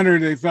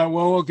 1,800, they thought,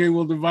 well, okay,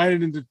 we'll divide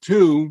it into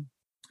 2,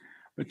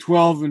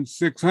 12 and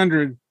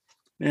 600.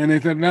 And they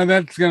thought, now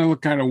that's going to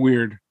look kind of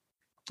weird.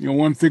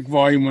 1 thick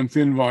volume, 1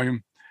 thin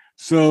volume.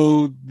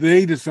 So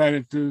they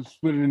decided to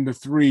split it into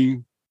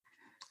 3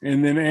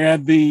 and then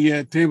add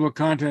the table of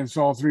contents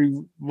to all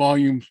 3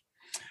 volumes.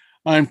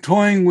 I'm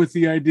toying with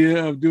the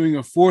idea of doing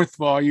a 4th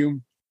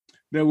volume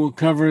that will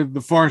cover the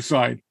far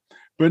side,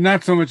 but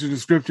not so much a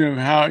description of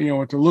how,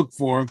 what to look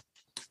for,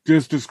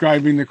 just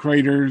describing the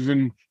craters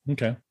and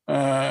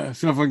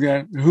stuff like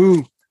that,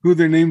 who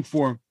they're named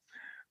for.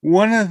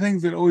 One of the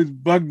things that always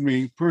bugged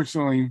me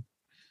personally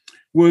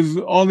was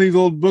all these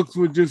old books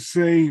would just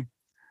say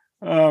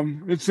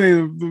let's say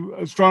the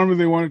astronomer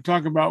they want to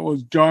talk about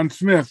was John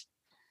Smith.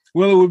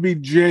 Well, it would be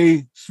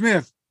J.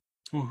 Smith.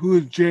 Well, who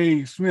is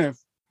J.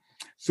 Smith?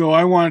 So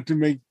I wanted to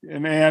make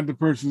and add the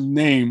person's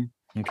name.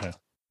 Okay.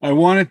 I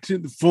wanted to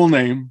the full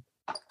name.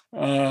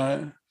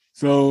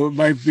 So it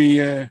might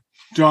be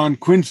John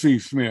Quincy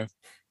Smith.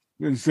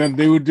 Instead,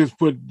 they would just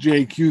put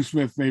J.Q.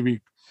 Smith,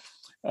 maybe.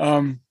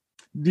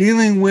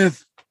 Dealing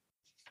with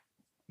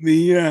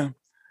the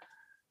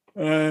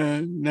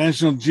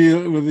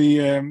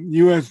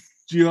U.S.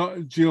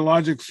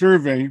 Geologic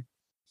Survey,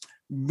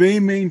 they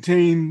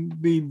maintain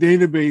the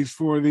database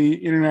for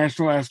the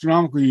International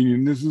Astronomical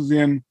Union. This is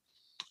in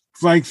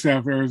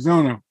Flagstaff,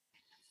 Arizona.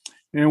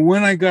 And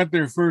when I got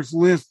their first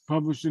list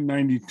published in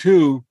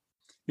 92,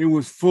 it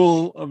was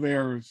full of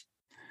errors.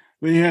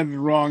 They had the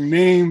wrong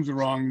names, the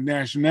wrong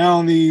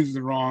nationalities,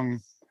 the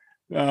wrong.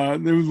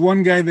 There was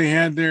one guy they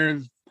had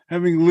there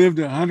having lived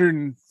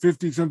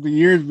 150 something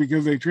years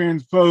because they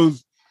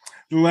transposed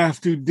the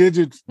last two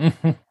digits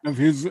of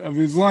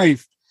his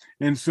life,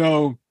 and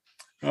so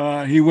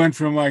he went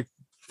from like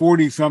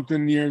 40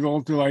 something years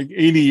old to like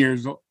 80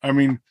 years old. I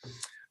mean,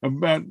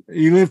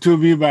 he lived to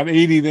be about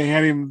 80. They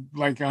had him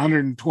like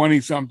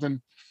 120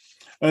 something.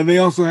 They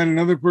also had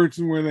another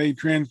person where they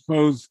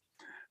transposed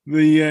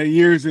the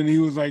years, and he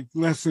was like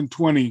less than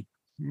 20.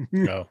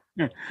 No.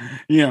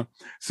 Yeah.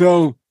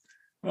 So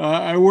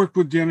I worked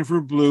with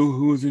Jennifer Blue,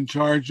 who was in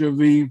charge of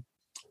the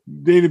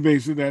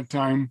database at that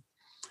time,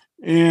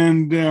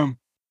 and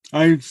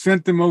I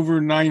sent them over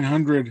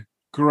 900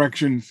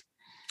 corrections.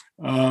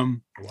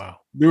 Wow.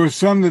 There were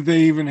some that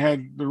they even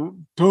had the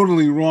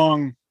totally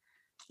wrong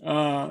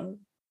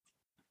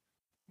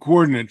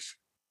coordinates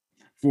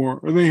for,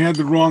 or they had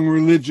the wrong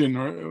religion,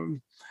 or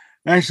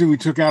actually we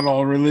took out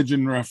all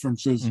religion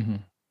references,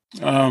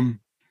 and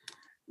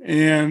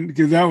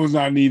because that was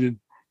not needed.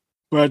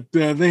 But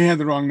they had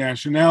the wrong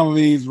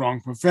nationalities,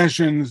 wrong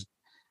professions.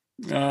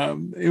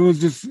 It was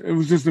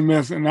just a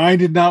mess, and I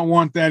did not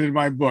want that in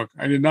my book.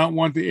 I did not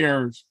want the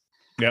errors.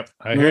 Yep,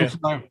 I hear you.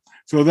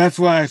 So that's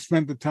why I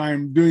spent the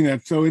time doing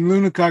that. So in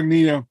Luna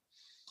Cognita,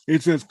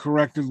 it's as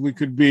correct as we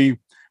could be,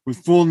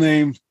 with full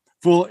names,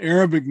 full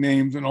Arabic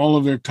names, and all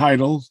of their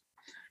titles,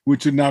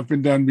 which had not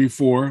been done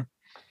before.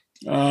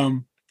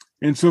 And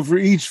so for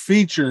each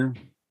feature,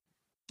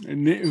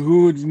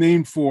 who it's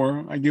named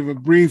for, I give a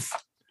brief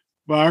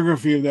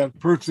biography of that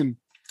person.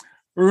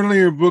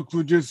 Earlier books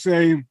would just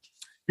say,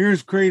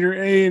 here's crater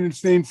A and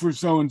it's named for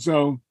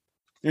so-and-so,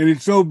 and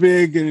it's so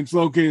big and it's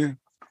located,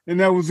 and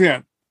that was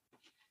it.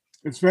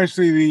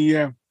 Especially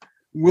the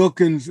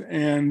Wilkins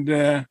and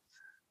Patrick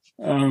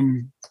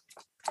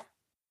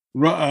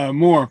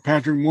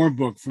Moore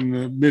book from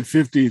the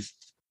mid-50s.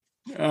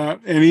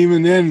 And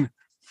even then,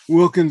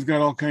 Wilkins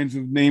got all kinds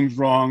of names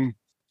wrong,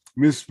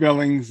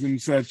 misspellings and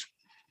such.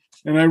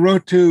 And I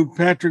wrote to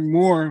Patrick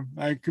Moore.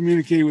 I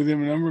communicated with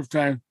him a number of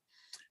times.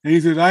 And he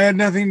said, I had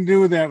nothing to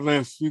do with that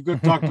list. You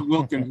could talk to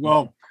Wilkins.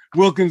 Well,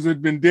 Wilkins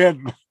had been dead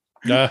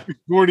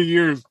 40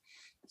 years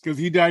because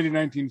he died in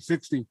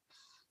 1960.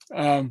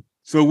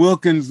 So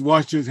Wilkins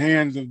washed his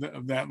hands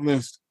of that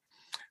list.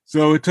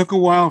 So it took a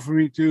while for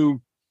me to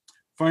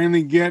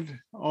finally get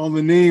all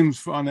the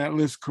names on that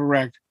list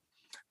correct.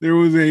 There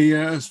was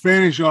a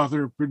Spanish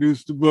author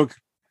produced a book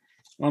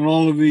on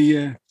all of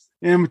the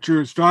amateur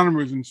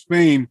astronomers in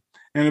Spain,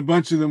 and a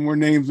bunch of them were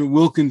names that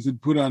Wilkins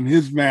had put on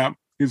his map,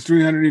 his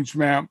 300-inch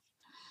map.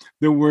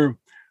 There were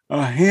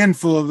a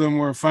handful of them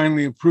were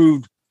finally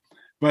approved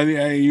by the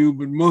IAU,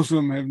 but most of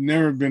them have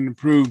never been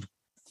approved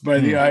by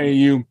the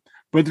IAU.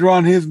 But they're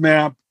on his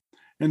map,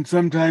 and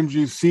sometimes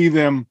you see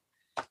them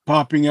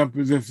popping up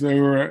as if they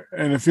were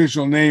an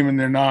official name, and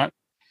they're not.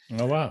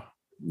 Oh, wow.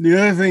 The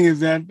other thing is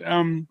that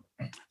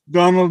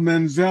Donald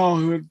Menzel,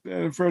 who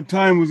for a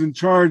time was in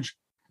charge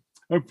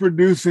of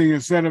producing a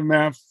set of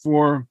maps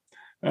for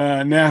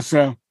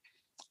NASA,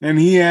 and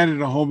he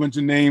added a whole bunch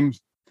of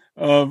names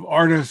of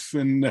artists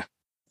and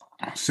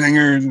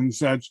singers and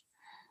such,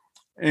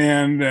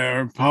 and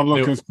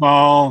Pablo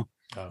Casal,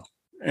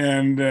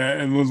 and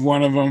it was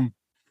one of them,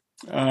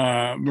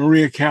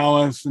 Maria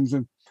Callas,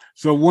 and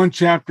so one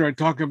chapter I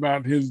talk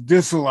about his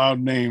disallowed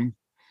names,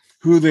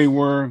 who they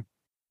were,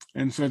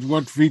 and such,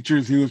 what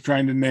features he was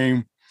trying to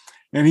name,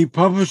 and he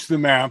published the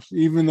maps,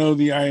 even though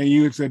the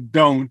IAU had said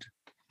don't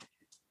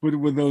put it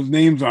with those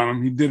names on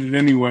them. He did it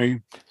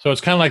anyway. So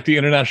it's kind of like the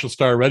International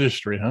Star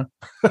Registry, huh?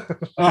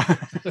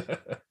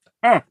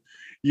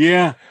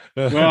 Yeah.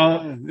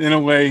 Well, in a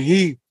way,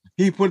 he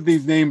put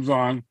these names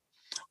on.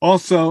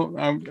 Also,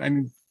 I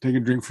need to take a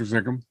drink for a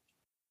second.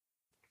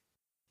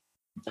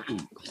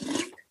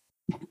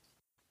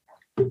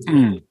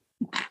 The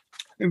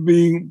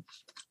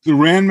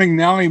Rand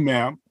McNally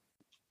map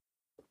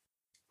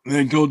that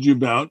I told you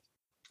about,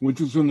 which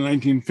was from the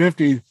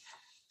 1950s,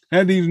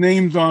 had these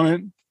names on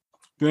it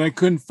that I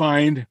couldn't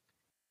find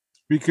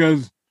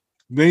because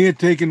they had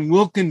taken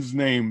Wilkins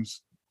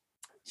names,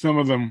 some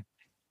of them.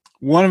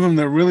 One of them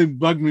that really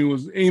bugged me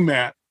was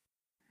AMAT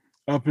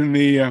up in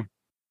the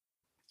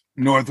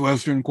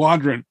northwestern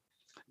quadrant.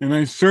 And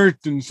I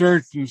searched and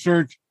searched and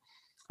searched.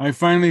 I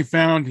finally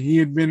found he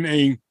had been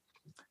a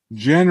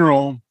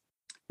general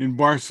in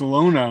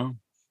Barcelona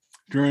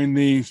during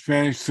the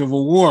Spanish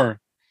Civil War.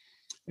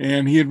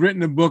 And he had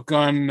written a book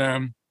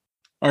on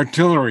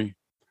artillery,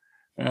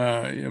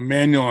 a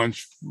manual on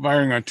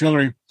firing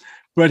artillery.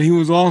 But he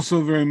was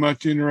also very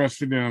much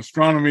interested in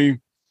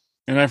astronomy.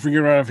 And I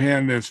forget right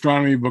offhand the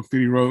astronomy book that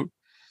he wrote.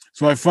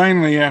 So I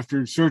finally,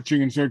 after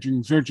searching and searching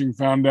and searching,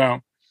 found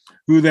out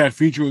who that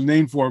feature was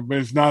named for, but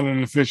it's not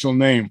an official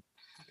name.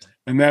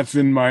 And that's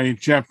in my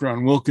chapter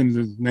on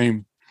Wilkins'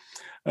 name.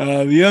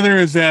 The other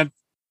is that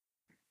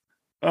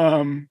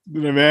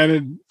I've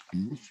added,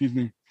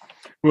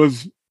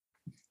 was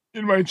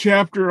in my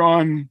chapter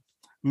on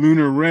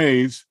lunar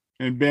rays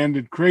and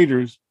banded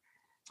craters.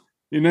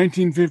 In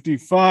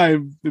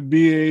 1955, the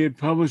BA had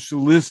published a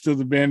list of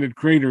the banded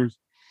craters.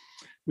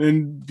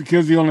 Then,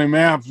 because the only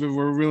maps that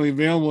were really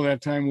available at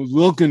that time was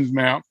Wilkins'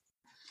 map,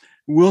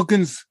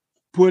 Wilkins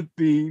put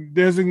the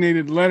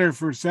designated letter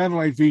for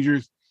satellite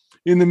features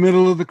in the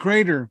middle of the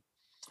crater.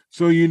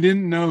 So you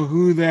didn't know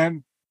who that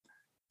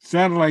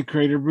satellite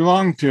crater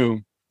belonged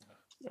to.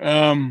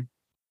 And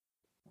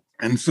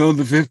so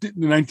the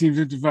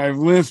 1955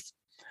 list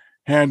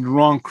had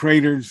wrong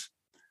craters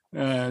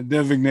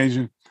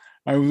designation.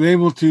 I was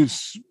able to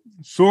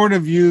sort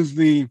of use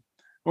the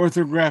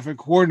orthographic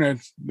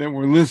coordinates that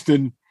were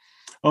listed,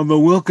 although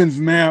Wilkins'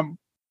 map,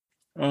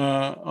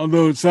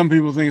 although some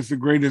people think it's the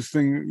greatest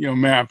thing,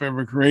 map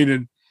ever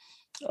created,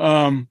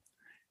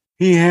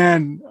 he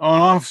had an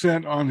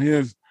offset on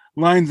his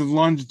lines of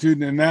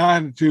longitude and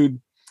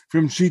latitude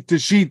from sheet to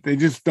sheet. They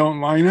just don't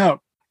line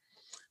up.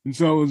 And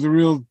so it was a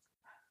real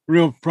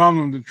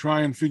problem to try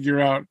and figure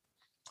out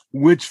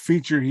which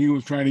feature he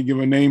was trying to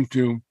give a name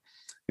to.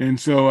 And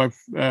so I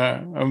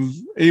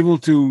was able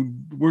to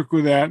work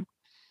with that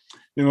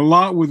and a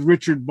lot with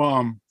Richard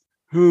Baum,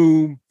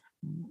 who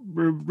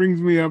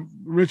brings me up.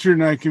 Richard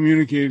and I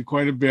communicated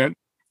quite a bit.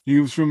 He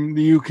was from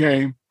the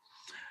UK.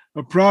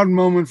 A proud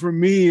moment for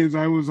me is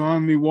I was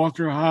on the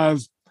Walter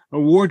Haas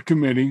Award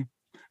Committee.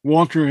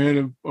 Walter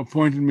had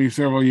appointed me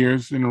several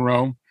years in a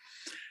row.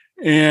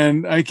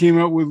 And I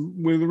came up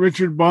with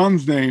Richard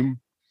Baum's name.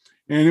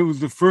 And it was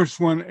the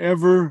first one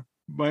ever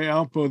by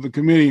ALPO, the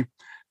committee,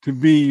 to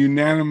be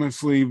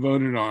unanimously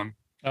voted on.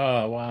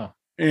 Oh, wow.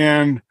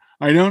 And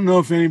I don't know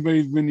if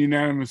anybody's been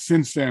unanimous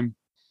since then.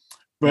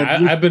 But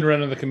I've been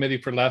running the committee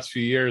for the last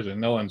few years,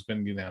 and no one's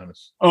been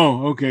unanimous.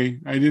 Oh, okay.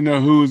 I didn't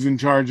know who was in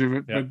charge of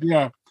it.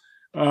 Yep.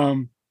 But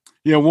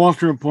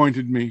Walter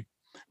appointed me,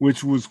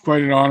 which was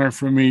quite an honor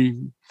for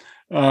me.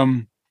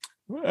 I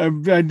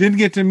did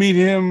get to meet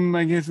him,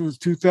 I guess it was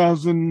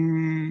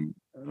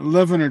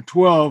 2011 or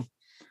 12.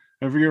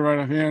 I forget right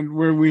offhand,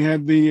 where we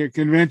had the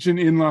convention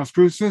in Las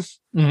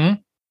Cruces.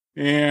 Mm-hmm.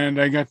 And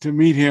I got to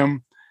meet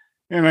him.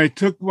 And I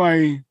took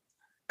my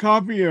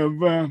copy of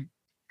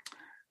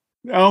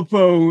ALPO,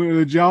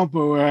 the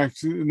JALPO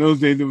Act, in those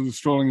days it was a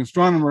strolling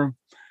astronomer,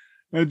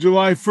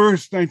 July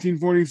 1st,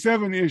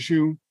 1947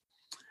 issue,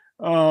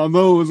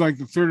 although it was like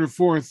the third or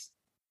fourth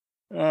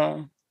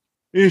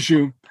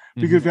issue,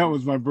 because that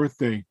was my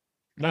birthday.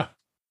 No.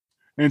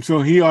 And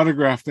so he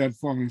autographed that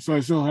for me. So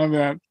I still have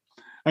that.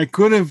 I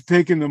could have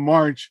taken the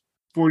March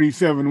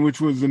 47,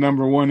 which was the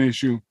number one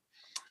issue,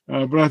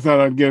 but I thought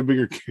I'd get a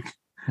bigger kick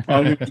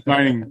out of him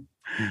signing.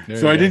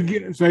 So I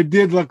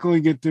did luckily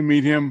get to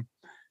meet him.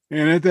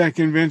 And at that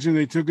convention,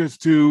 they took us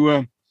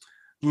to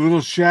the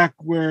little shack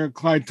where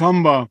Clyde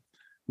Tombaugh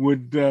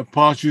would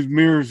polish his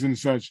mirrors and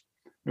such,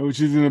 which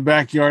is in the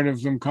backyard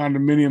of some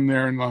condominium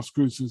there in Las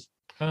Cruces.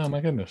 Oh,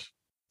 my goodness.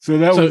 So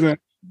that was an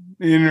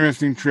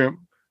interesting trip.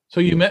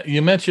 So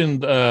you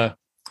mentioned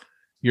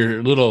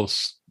your little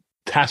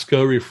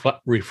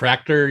Tasco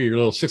refractor, your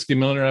little 60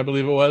 millimeter, I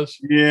believe it was.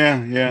 Yeah.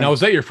 Now,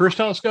 was that your first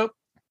telescope?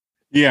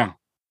 Yeah.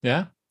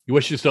 Yeah? You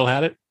wish you still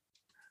had it?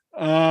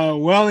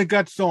 Well, it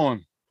got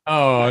stolen.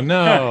 Oh,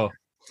 no.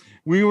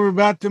 We were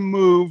about to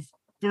move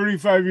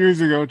 35 years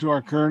ago to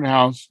our current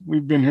house.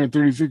 We've been here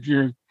 36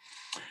 years.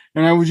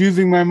 And I was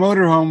using my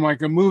motorhome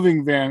like a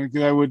moving van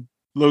because I would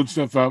load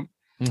stuff up.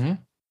 Mm-hmm.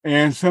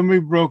 And somebody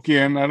broke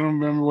in. I don't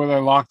remember whether I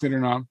locked it or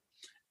not.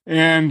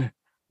 And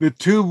the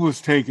tube was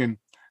taken.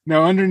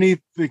 Now,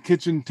 underneath the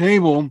kitchen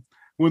table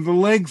were the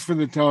legs for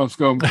the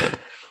telescope.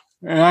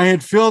 And I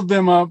had filled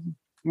them up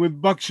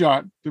with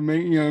buckshot to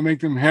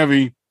make them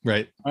heavy,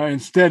 right,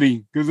 and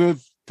steady, because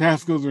those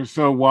Tascos are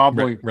so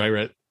wobbly.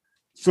 Right.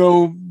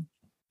 So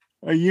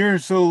a year or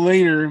so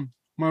later,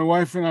 my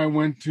wife and I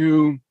went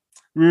to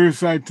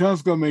Riverside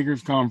Telescope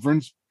Makers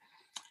Conference,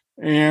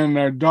 and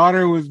our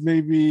daughter was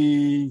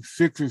maybe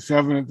 6 or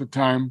 7 at the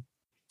time.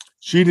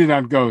 She did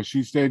not go.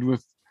 She stayed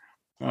with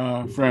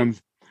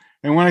friends.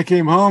 And when I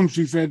came home,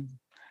 she said,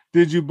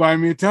 "Did you buy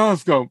me a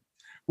telescope?"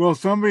 Well,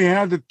 somebody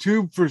had the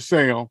tube for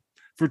sale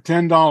for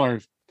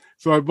 $10.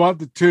 So I bought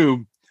the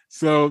tube.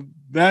 So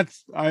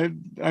that's, I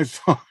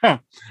still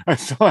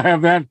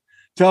have that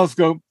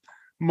telescope.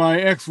 My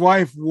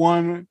ex-wife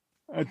won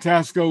a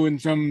Tasco in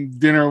some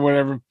dinner or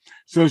whatever.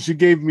 So she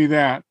gave me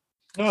that.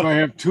 Oh. So I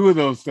have 2 of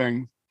those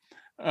things.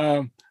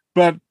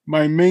 But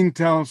my main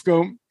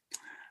telescope,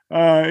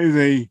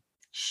 is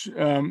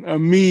a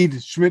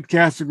Meade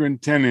Schmidt-Cassegrain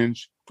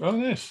 10-inch. Oh,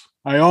 nice.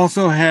 I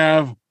also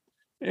have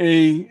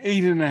a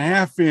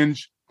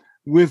 8.5-inch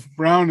with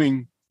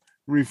Browning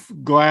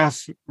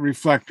glass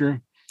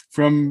reflector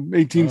from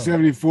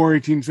 1874,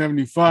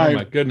 1875. Oh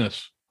my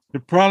goodness. The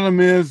problem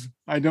is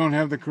I don't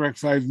have the correct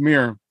size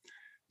mirror.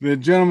 The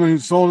gentleman who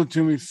sold it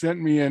to me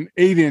sent me an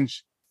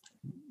 8-inch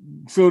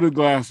soda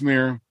glass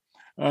mirror,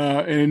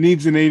 and it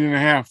needs an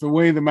 8.5. The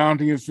way the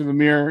mounting is for the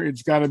mirror,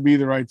 it's got to be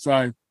the right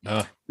size.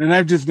 And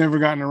I've just never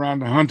gotten around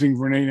to hunting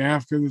for an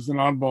 8.5 because it's an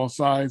oddball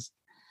size.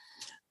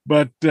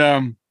 But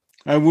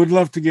I would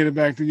love to get it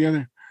back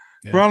together.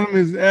 Yeah. Problem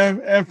is,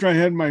 after I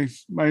had my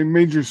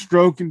major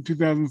stroke in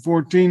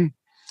 2014,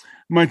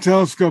 my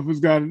telescope has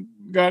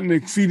gotten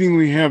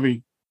exceedingly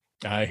heavy.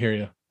 I hear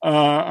you.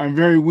 I'm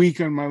very weak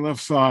on my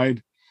left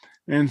side,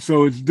 and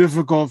so it's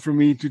difficult for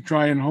me to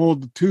try and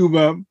hold the tube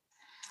up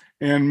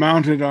and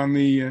mount it on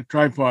the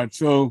tripod.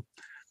 So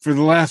for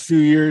the last few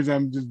years,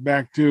 I'm just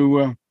back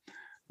to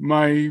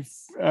my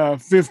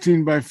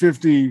 15 by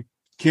 50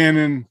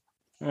 Canon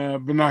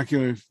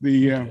binoculars,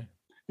 the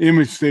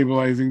image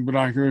stabilizing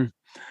binoculars.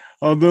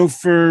 Although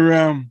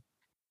for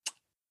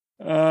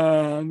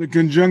the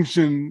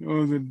conjunction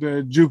of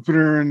the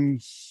Jupiter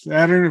and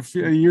Saturn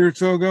a year or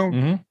so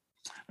ago,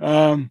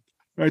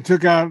 I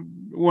took out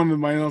one of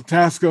my little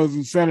Tascos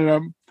and set it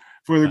up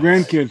for the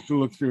grandkids to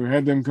look through.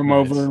 Had them come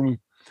over and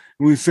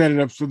we set it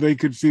up so they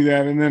could see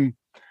that, and then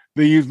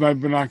they used my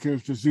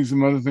binoculars to see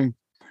some other things.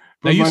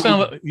 But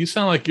now you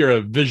sound like you're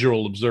a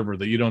visual observer,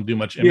 that you don't do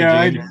much imaging.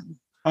 Yeah,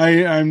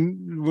 I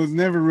was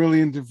never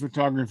really into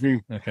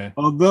photography. Okay.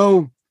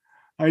 Although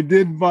I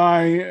did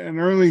buy an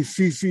early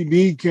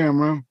CCD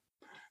camera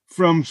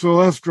from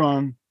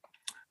Celestron,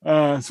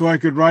 so I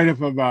could write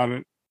up about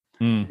it.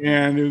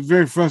 And it was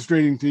very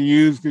frustrating to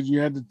use because you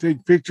had to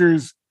take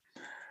pictures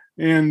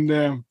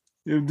and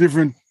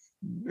different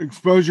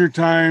exposure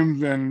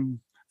times and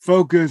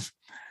focus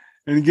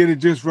and get it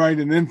just right,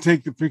 and then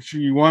take the picture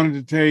you wanted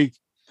to take.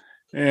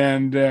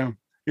 And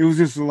it was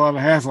just a lot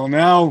of hassle.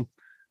 Now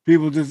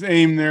people just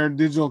aim their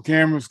digital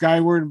camera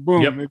skyward,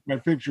 boom, make my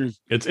pictures.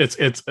 It's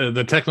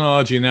the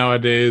technology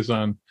nowadays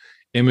on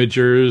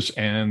imagers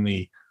and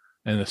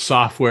the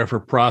software for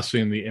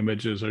processing the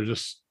images are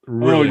just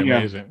really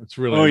amazing. It's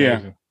really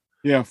amazing.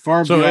 Yeah,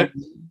 far beyond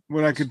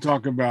what I could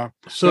talk about.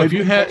 So if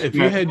you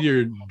had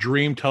your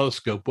dream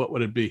telescope, what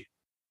would it be?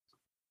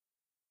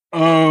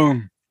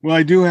 Well,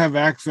 I do have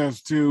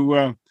access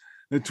to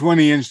the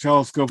 20-inch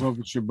telescope up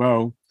at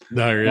Chabot.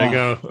 There you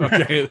go.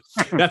 Okay,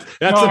 that's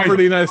a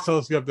pretty nice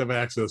telescope to have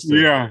access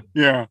to.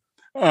 Yeah.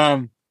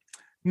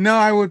 No,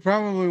 I would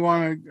probably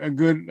want a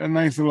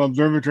nice little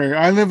observatory.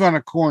 I live on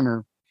a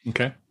corner.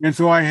 Okay. And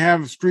so I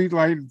have street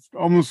lights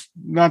almost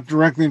not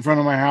directly in front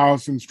of my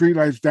house and street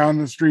lights down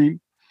the street.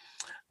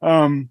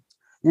 When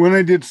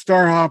I did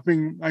star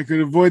hopping, I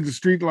could avoid the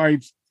street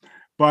lights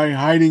by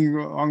hiding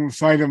along the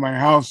side of my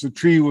house. The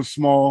tree was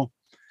small,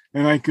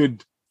 and I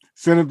could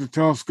set up the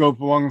telescope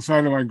along the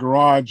side of my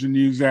garage and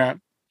use that.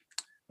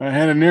 I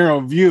had a narrow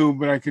view,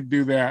 but I could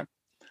do that.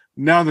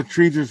 Now the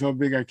trees are so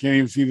big I can't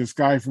even see the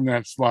sky from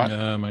that spot.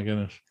 Oh my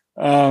goodness.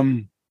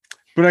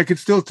 But I could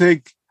still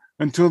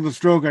until the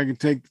stroke, I could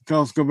take the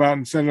telescope out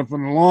and set it up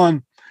on the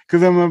lawn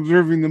because I'm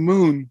observing the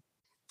moon,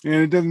 and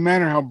it doesn't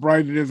matter how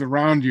bright it is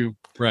around you.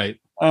 Right.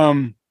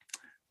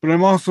 But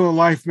I'm also a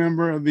life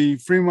member of the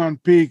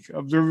Fremont Peak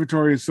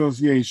Observatory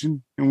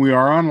Association, and we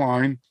are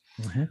online.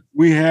 Mm-hmm.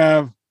 We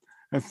have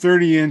a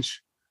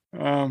 30-inch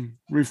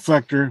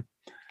reflector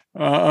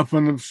up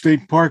on the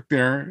state park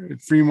there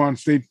at Fremont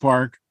State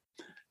Park,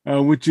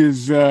 which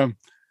is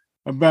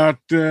about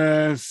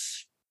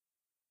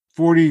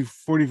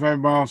 45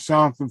 miles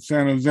south of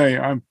San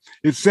Jose.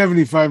 It's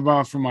 75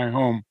 miles from my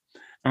home.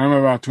 I'm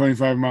about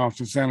 25 miles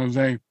to San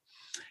Jose.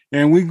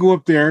 And we go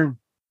up there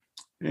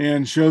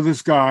and show the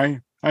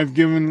sky. I've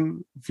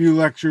given a few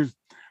lectures.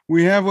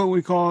 We have what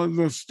we call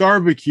the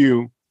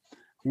Starbecue,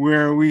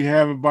 where we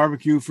have a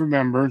barbecue for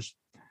members.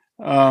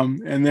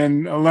 And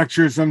then a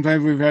lecture.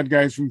 Sometimes we've had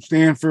guys from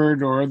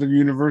Stanford or other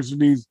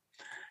universities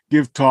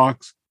give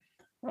talks.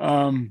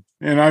 And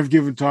I've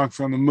given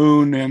talks on the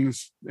moon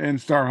and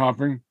star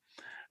hopping.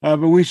 But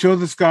we show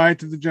the sky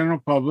to the general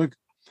public.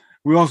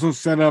 We also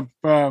set up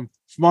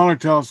smaller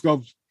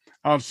telescopes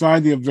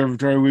outside the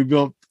observatory. We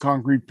built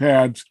concrete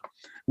pads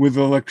with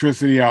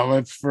electricity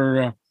outlets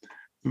for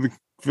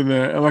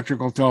the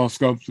electrical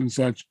telescopes and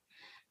such.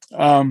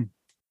 So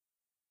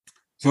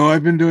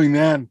I've been doing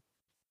that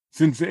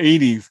since the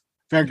 80s. In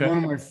fact, one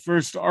of my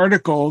first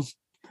articles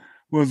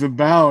was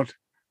about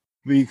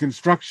the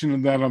construction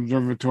of that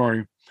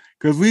observatory,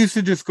 because we used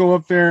to just go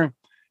up there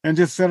and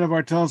just set up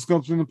our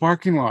telescopes in the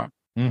parking lot.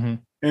 Mm-hmm.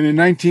 And in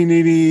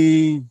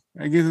 1980,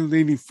 I guess it was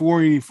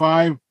 84,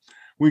 85,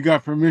 we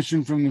got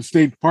permission from the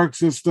state park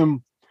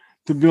system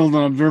to build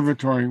an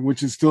observatory,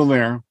 which is still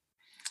there.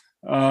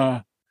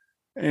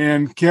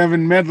 And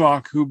Kevin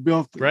Medlock, who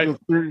built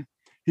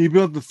he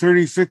built the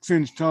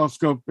 36-inch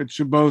telescope at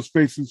Chabot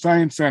Space and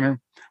Science Center,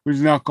 which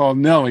is now called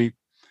Nellie.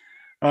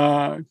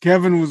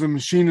 Kevin was a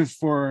machinist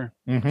for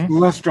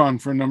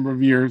Celestron for a number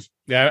of years.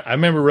 Yeah, I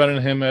remember running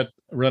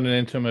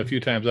into him a few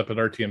times up at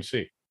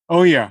RTMC.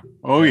 Oh yeah.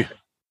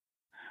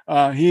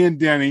 He and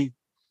Denny,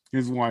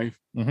 his wife,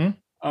 they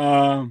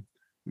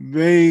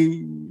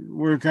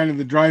were kind of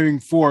the driving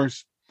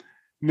force.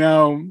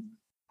 Now,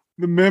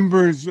 the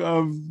members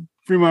of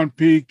Fremont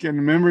Peak and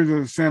the members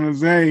of San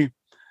Jose,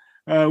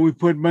 we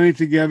put money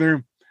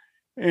together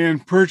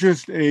and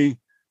purchased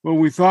what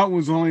we thought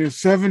was only a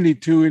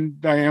 72 in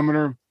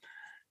diameter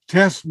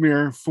test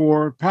mirror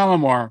for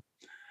Palomar.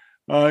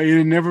 It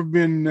had never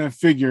been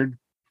figured.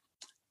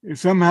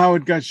 Somehow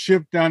it got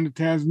shipped down to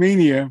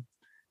Tasmania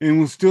and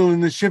was still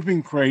in the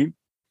shipping crate.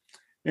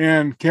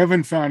 And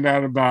Kevin found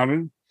out about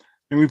it.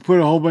 And we put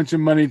a whole bunch of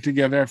money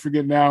together. I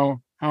forget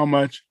now how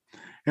much.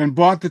 And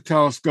bought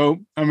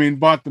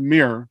the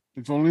mirror.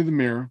 It's only the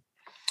mirror.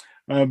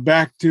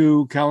 Back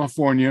to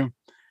California.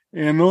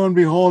 And lo and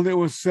behold, it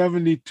was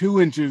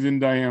 72 inches in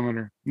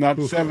diameter,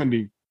 not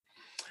 70.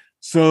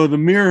 So the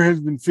mirror has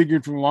been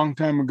figured from a long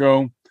time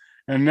ago.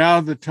 And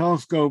now the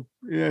telescope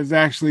is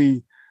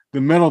actually,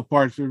 the metal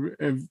parts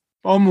have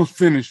almost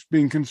finished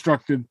being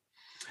constructed.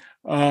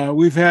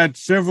 We've had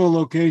several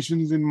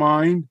locations in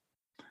mind,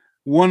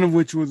 one of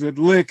which was at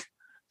Lick,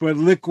 but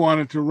Lick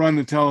wanted to run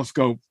the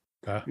telescope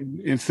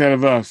instead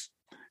of us.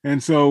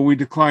 And so we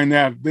declined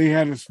that. They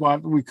had a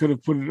spot, we could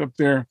have put it up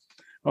there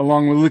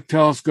along with Lick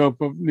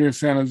Telescope up near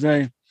San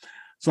Jose.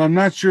 So I'm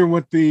not sure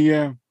what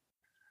the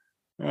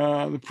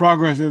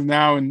progress is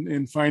now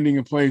in finding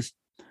a place.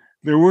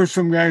 There were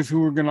some guys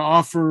who were going to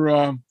offer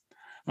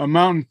a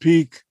mountain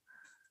peak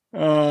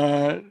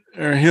or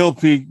hill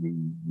peak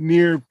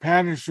near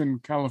Patterson,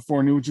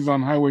 California, which is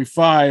on Highway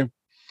 5,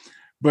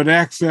 but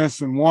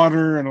access and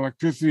water and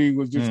electricity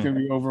was just going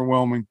to be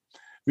overwhelming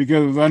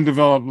because of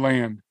undeveloped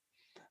land.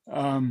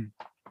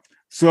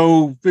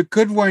 So it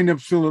could wind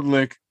up still at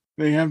Lick.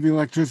 They have the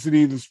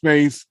electricity, the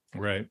space,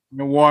 right,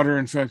 the water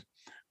and such,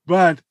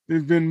 but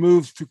there's been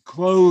moves to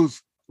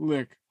close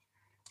Lick.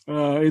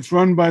 It's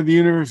run by the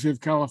University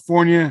of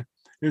California.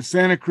 It's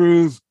Santa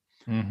Cruz.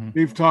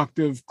 They've talked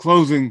of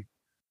closing.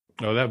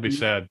 Oh, that'd be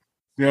sad.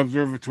 The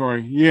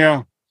observatory.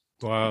 Yeah.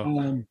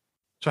 Wow.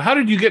 So how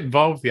did you get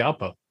involved with the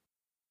ALPO?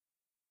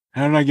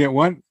 How did I get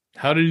what?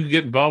 How did you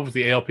get involved with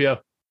the ALPO?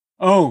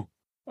 Oh,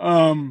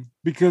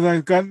 because I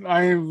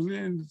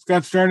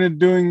got started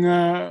doing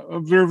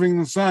observing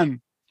the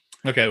sun.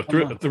 Okay,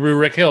 through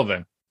Rick Hill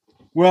then.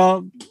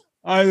 Well,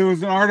 there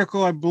was an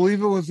article, I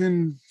believe it was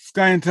in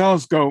Sky and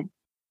Telescope,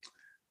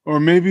 or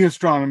maybe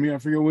Astronomy, I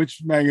forget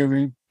which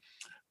magazine,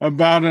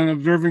 about an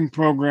observing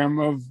program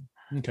of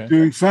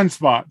doing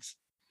sunspots.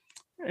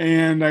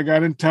 And I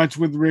got in touch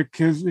with Rick,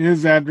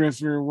 his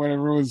address or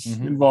whatever was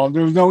involved.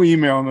 There was no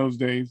email in those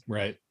days.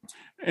 Right.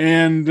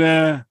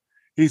 And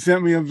he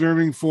sent me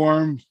observing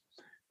forms,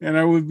 and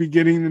I would be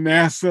getting the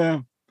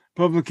NASA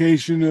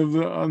publication of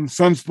the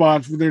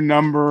sunspots with their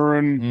number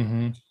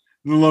and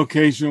the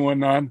location and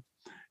whatnot.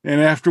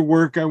 And after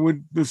work,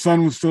 the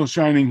sun was still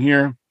shining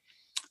here.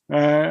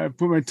 I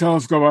put my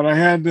telescope out. I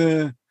had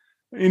the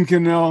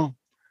Inconel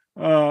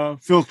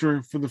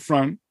filter for the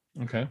front.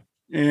 Okay.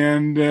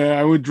 And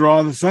I would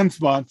draw the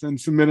sunspots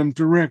and submit them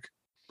to Rick.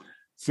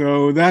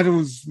 So that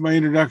was my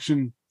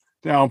introduction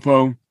to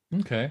ALPO.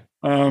 Okay.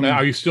 Now,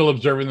 are you still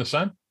observing the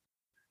sun?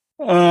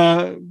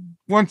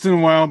 Once in a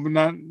while, but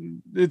not.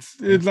 It's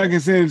like I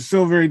said, it's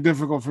still very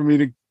difficult for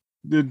me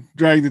to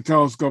drag the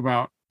telescope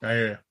out. I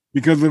hear you.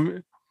 Because of,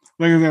 like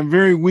I said, I'm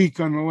very weak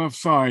on the left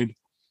side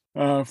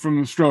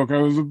from the stroke. I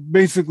was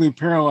basically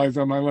paralyzed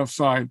on my left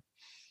side.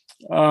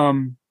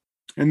 And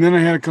then I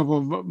had a couple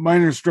of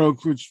minor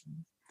strokes, which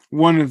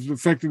one has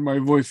affected my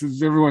voice.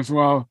 Every once in a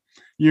while,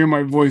 you hear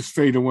my voice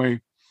fade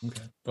away.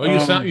 Okay.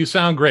 Well, you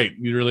sound great.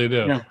 You really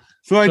do. Yeah.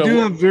 So I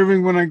do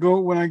observing when I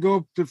go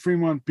up to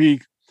Fremont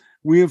Peak.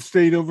 We have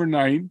stayed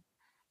overnight in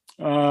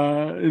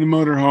the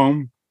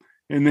motorhome,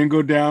 and then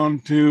go down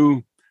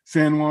to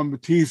San Juan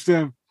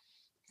Bautista.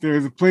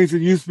 There's a place that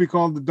used to be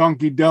called the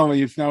Donkey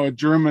Deli. It's now a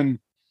German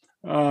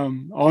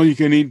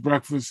all-you-can-eat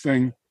breakfast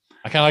thing.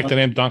 I kind of like the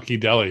name Donkey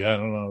Deli. I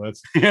don't know.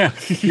 That's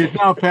it's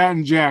now Pat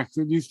and Jack's.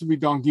 It used to be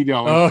Donkey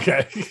Deli. Oh,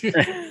 okay.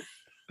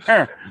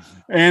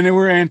 And there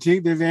were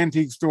there's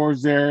antique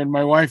stores there, and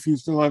my wife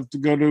used to love to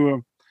go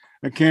to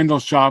a candle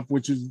shop,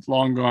 which is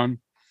long gone.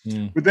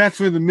 But that's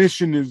where the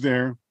mission is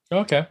there.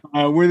 Okay.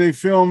 Where they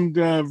filmed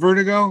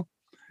Vertigo.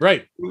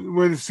 Right.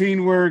 Where the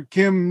scene where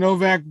Kim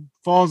Novak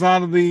falls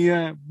out of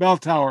the bell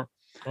tower.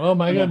 Oh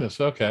my goodness.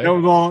 Okay. That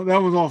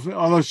was all.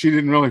 Although she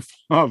didn't really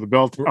fall out of the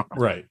bell tower.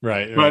 Right.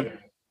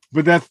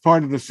 But that's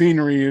part of the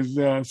scenery is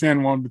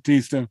San Juan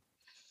Bautista,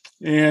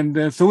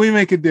 and so we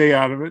make a day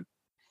out of it.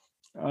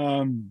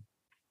 And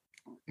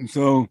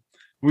so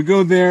we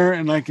go there,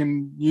 and I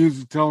can use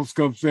the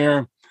telescopes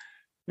there.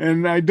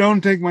 And I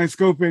don't take my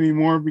scope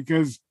anymore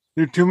because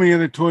there are too many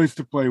other toys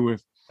to play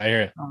with. I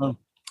hear it.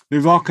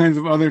 There's all kinds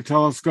of other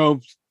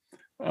telescopes.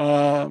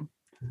 Now,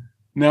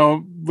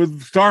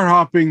 with star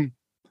hopping,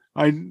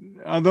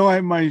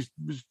 although my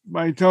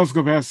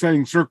telescope has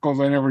setting circles,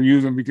 I never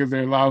use them because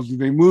they're lousy.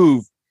 They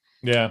move.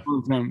 Yeah.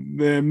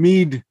 The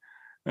mead,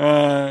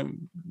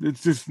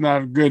 it's just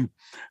not good.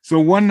 So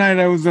one night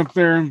I was up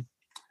there.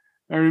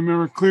 I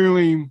remember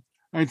clearly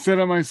I'd set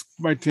up my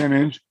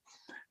 10-inch,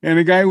 and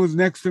a guy was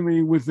next to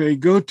me with a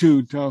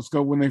Go-To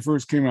telescope when they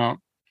first came out.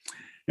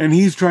 And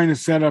he's trying to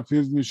set up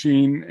his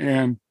machine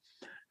and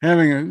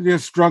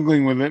just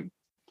struggling with it.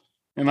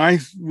 And I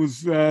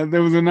was,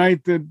 there was a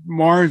night that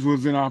Mars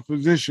was in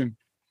opposition.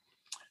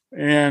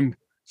 And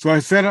so I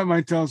set up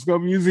my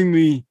telescope using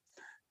the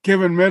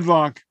Kevin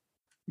Medlock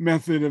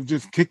method of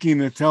just kicking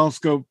the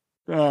telescope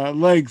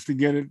legs to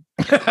get it.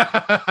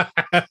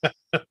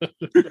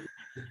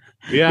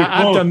 Yeah,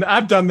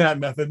 I've done that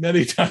method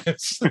many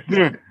times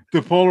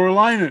to polar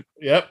align it.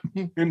 Yep.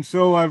 And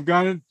so I've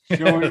got it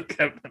showing.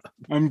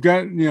 I've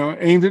got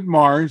aimed at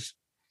Mars,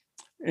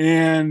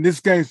 and this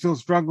guy is still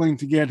struggling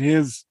to get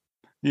his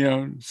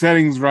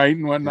settings right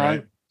and whatnot.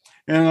 Right.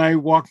 And I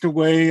walked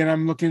away, and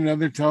I'm looking at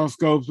other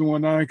telescopes and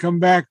whatnot. I come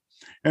back,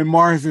 and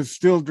Mars is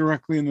still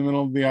directly in the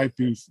middle of the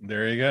eyepiece.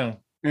 There you go.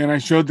 And I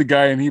showed the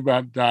guy, and he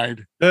about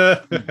died.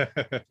 But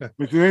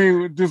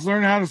today, just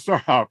learn how to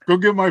start out. Go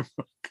get my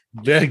book.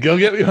 Yeah, go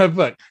get me my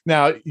book.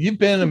 Now, you've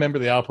been a member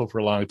of the Alpo for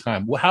a long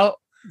time. How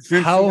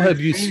have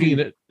you seen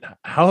it?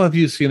 How have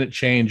you seen it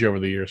change over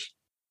the years?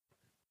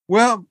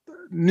 Well,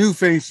 new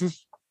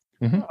faces.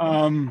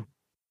 Mm-hmm.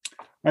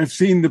 I've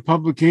seen the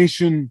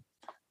publication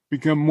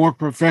become more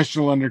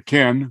professional under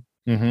Ken.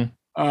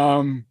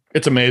 Mm-hmm.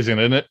 It's amazing,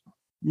 isn't it?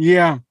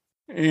 Yeah,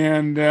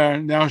 and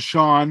now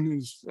Sean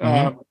is.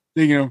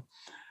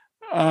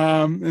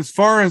 As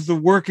far as the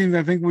workings,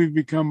 I think we've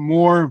become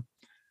more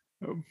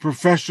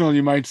professional,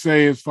 you might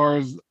say, as far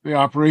as the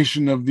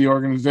operation of the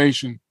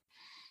organization,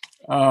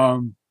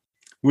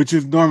 which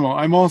is normal.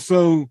 I'm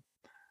also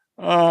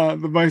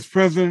the vice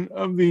president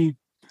of the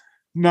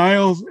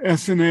Niles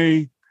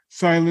S&A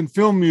Silent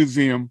Film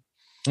Museum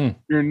here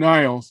in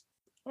Niles.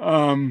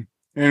 And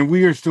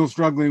we are still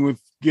struggling with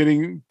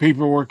getting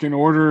paperwork in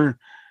order,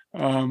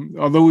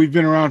 although we've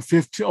been around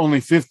only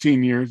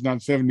 15 years,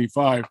 not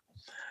 75.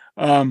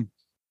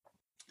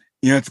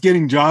 It's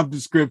getting job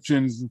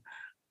descriptions.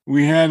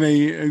 We had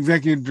a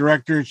executive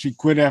director. She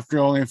quit after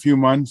only a few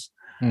months.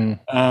 We've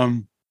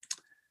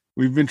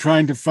been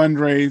trying to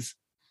fundraise.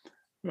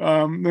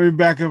 Let me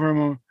back up for a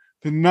moment.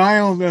 The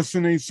Niles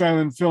S&A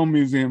Silent Film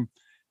Museum.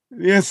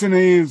 The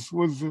S&A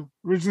was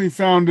originally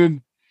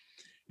founded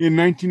in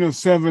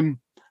 1907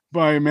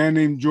 by a man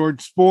named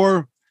George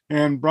Spohr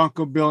and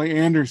Bronco Billy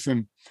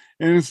Anderson.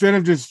 And instead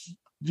of just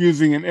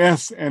using an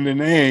S and an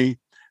A,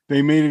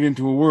 they made it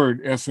into a word,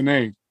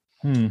 S&A.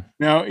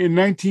 Now, in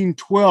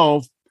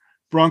 1912,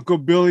 Bronco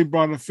Billy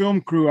brought a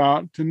film crew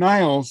out to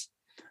Niles,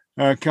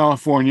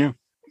 California,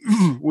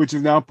 which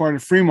is now part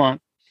of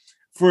Fremont.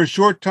 For a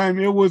short time,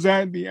 it was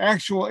at the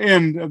actual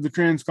end of the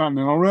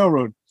Transcontinental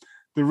Railroad.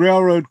 The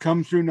railroad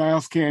comes through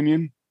Niles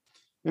Canyon,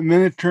 and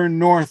then it turned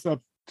north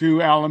up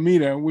to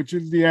Alameda, which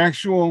is the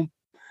actual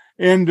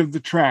end of the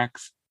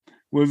tracks,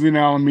 was in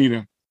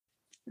Alameda.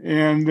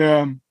 And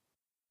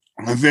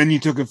then you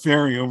took a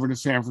ferry over to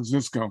San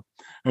Francisco.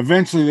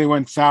 Eventually, they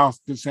went south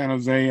to San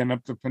Jose and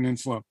up the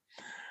peninsula.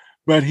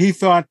 But he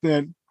thought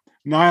that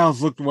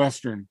Niles looked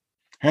Western,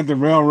 had the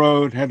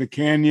railroad, had the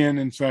canyon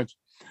and such.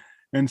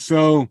 And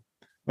so,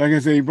 like I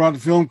said, he brought the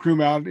film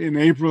crew out in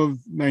April of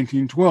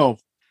 1912.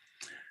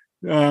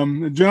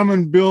 The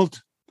gentleman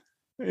built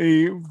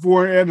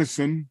for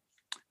Edison,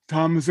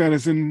 Thomas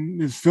Edison,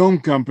 his film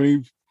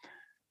company.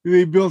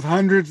 They built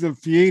hundreds of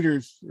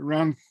theaters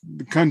around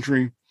the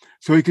country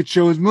so he could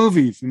show his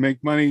movies and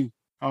make money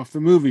off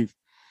the movies.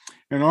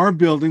 And our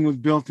building was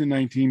built in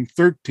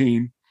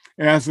 1913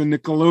 as a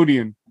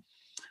Nickelodeon.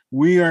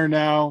 We are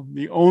now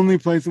the only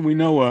place that we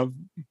know of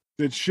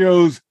that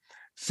shows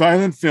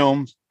silent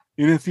films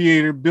in a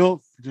theater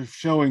built for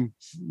showing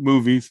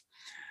movies.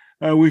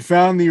 We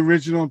found the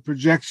original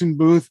projection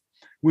booth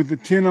with the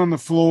tin on the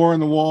floor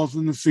and the walls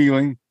and the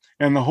ceiling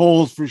and the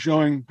holes for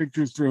showing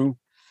pictures through.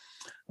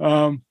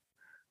 A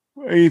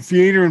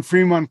theater in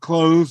Fremont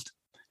closed,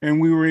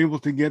 and we were able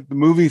to get the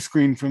movie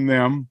screen from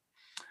them.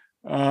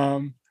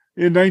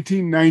 In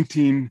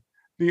 1919,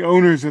 the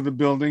owners of the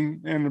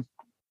building and the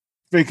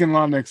vacant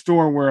lot next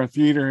door where a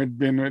theater had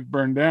been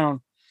burned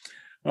down,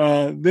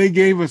 they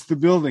gave us the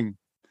building.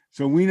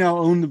 So we now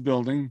own the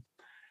building,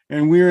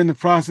 and we're in the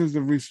process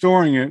of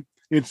restoring it.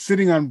 It's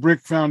sitting on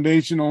brick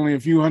foundation only a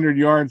few hundred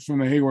yards from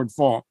the Hayward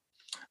Fault.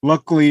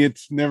 Luckily,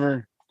 it's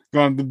never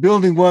gone. The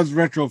building was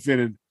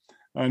retrofitted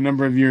a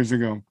number of years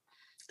ago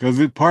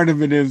because part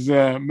of it is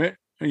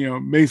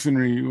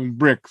masonry with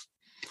bricks.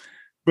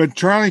 But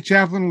Charlie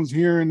Chaplin was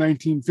here in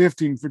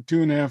 1915 for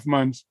 2.5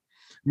 months,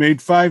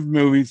 made 5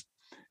 movies,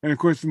 and of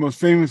course the most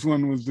famous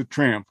one was The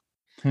Tramp.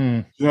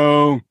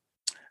 So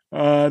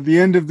the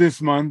end of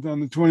this month, on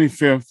the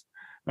 25th,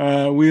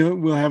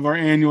 we'll have our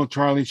annual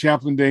Charlie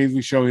Chaplin Days.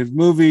 We show his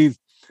movies.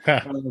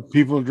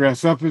 People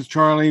dress up as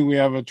Charlie. We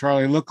have a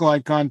Charlie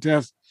lookalike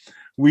contest.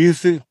 We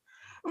used to,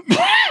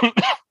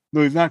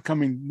 though he's not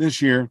coming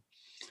this year,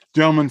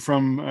 gentleman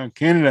from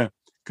Canada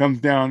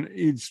comes down,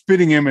 he's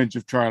spitting image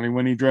of Charlie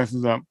when he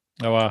dresses up.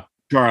 Oh, wow.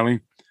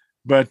 Charlie.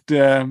 but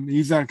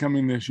he's not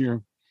coming this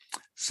year.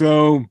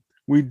 So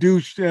we do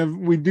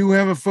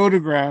have a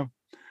photograph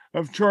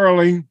of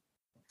Charlie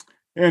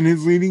and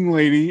his leading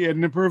lady,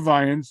 Edna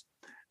Purviance,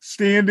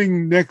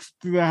 standing next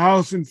to the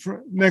house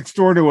next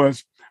door to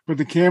us, but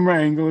the camera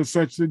angle is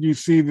such that you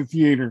see the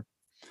theater.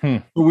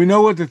 But we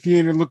know what the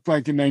theater looked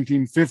like in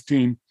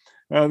 1915.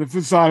 The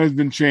facade has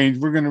been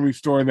changed. We're going to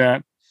restore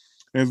that,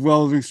 as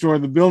well as restore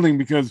the building,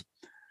 because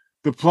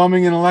the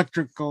plumbing and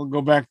electrical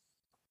go back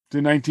to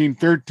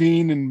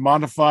 1913 and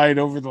modified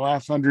over the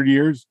last 100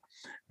 years.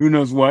 Who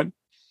knows what?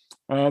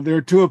 There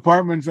are 2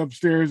 apartments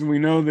upstairs, and we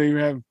know they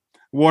have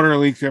water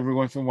leaks every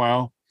once in a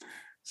while.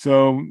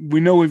 So we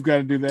know we've got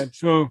to do that.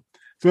 So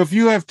if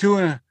you have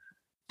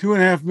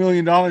 $2.5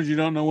 million you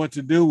don't know what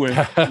to do with,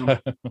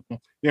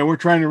 yeah, we're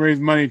trying to raise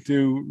money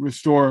to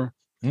restore.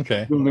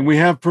 Okay. We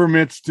have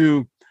permits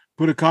to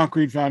put a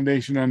concrete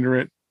foundation under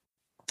it.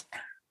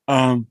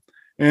 And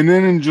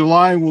then in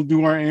July, we'll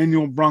do our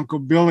annual Bronco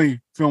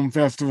Billy Film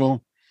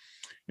Festival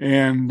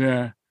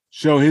and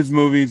show his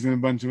movies and a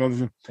bunch of other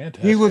stuff.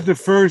 Fantastic. He was the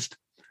first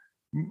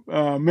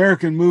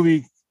American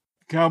movie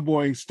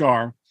cowboy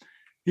star.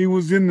 He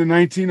was in the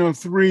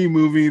 1903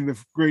 movie, The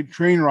Great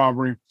Train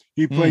Robbery.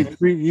 He played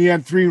he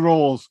had 3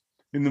 roles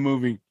in the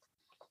movie.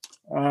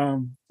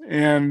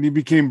 And he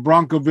became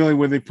Bronco Billy,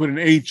 where they put an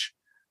H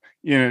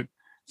in it,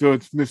 so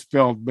it's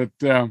misspelled. But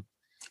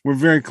we're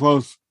very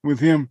close with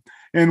him,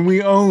 and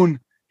we own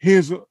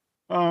his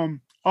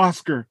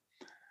Oscar.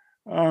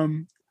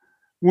 One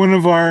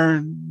of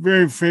our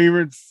very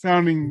favorite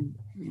founding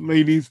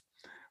ladies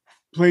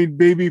played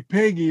Baby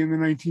Peggy in the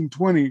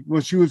 1920s.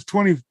 Well, she was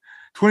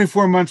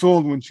 24 months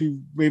old when she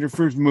made her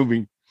first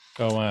movie.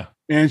 Oh, wow.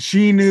 And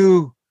she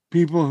knew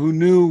people who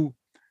knew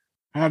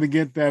how to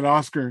get that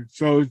Oscar.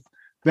 So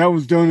that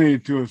was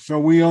donated to us. So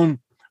we own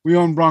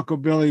Bronco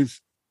Billy's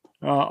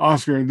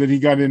Oscar that he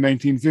got in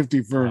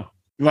 1950 for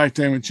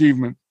Lifetime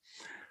Achievement.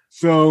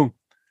 So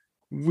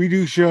we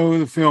do show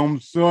the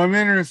films. So I'm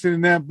interested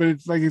in that, but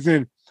it's like I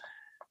said,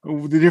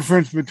 the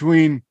difference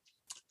between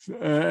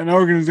an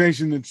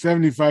organization that's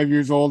 75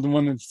 years old and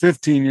one that's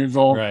 15 years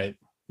old, right?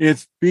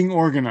 It's being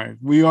organized.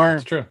 We are.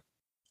 That's true.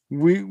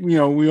 We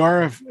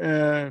are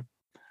a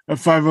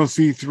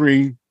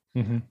 50c3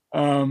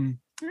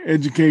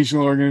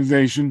 educational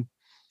organization,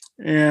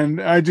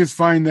 and I just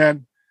find that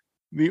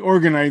the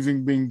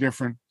organizing being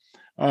different.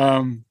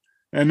 And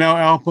now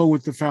Alpa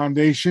with the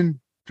foundation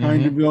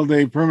trying to build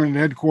a permanent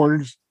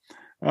headquarters.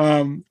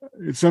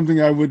 It's something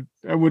I would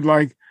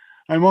like.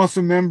 I'm also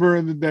a member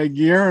of the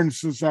Daguerrean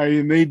Society,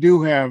 and they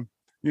do have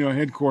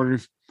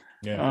headquarters.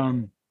 Yeah.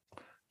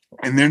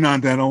 And they're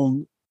not that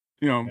old,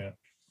 Yeah.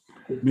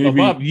 Maybe,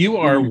 well, Bob, you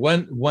are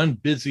one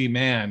busy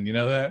man. You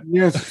know that?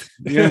 Yes.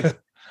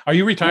 Are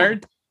you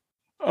retired?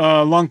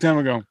 A long time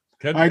ago.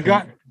 Good.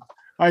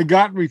 I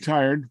got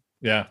retired.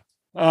 Yeah.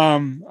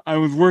 I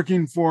was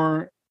working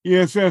for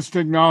ESS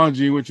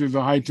Technology, which is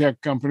a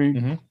high-tech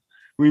company.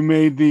 We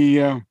made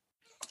the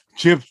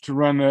chips to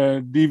run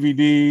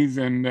DVDs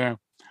and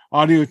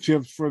audio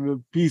chips for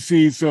the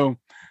PC. So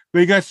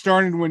they got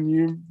started when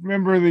you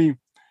remember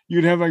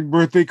you'd have like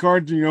birthday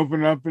cards and you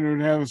open it up and it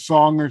would have a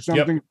song or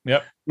something.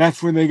 Yep.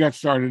 That's when they got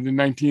started in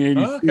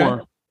 1984.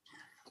 Okay.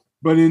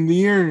 But in the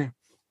year,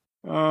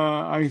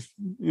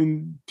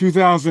 in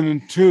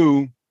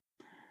 2002,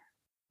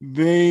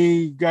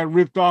 they got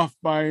ripped off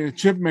by a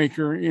chip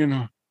maker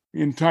in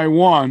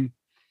Taiwan,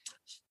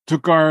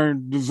 took our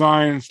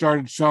design and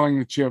started selling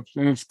the chips,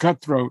 and it's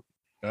cutthroat.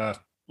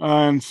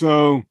 And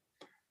so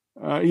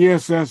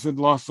ESS had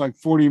lost like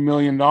 $40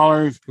 million.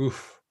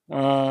 Oof.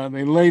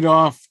 They laid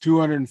off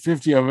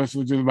 250 of us,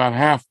 which is about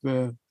half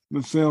the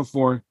sales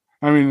force.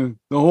 I mean,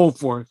 the whole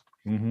force.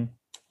 And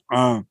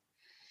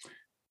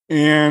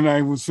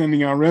I was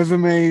sending out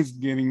resumes,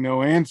 getting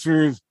no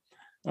answers.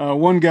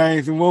 One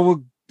guy said, well,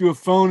 we'll do a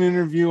phone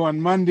interview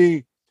on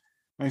Monday.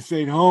 I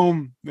stayed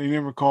home. They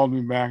never called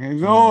me back. I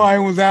said, I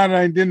was out.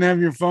 I didn't have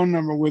your phone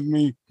number with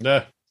me.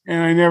 And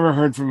I never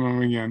heard from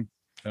him again.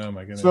 Oh,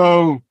 my goodness.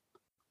 So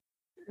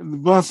the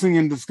blessing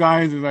in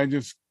disguise is I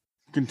just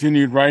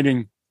continued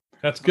writing.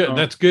 That's good.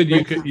 That's good.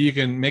 You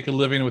can make a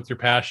living with your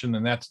passion,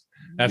 and that's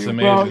amazing.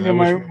 Well,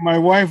 my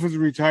wife was a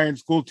retired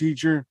school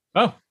teacher.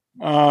 Oh.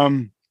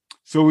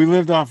 So we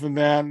lived off of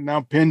that.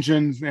 Now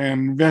pensions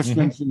and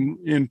investments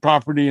in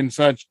property and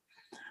such.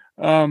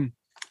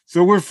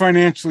 So we're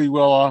financially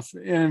well off.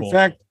 And in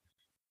fact,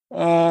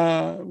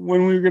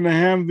 when we were going to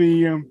have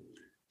the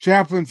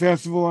Chaplain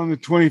Festival on the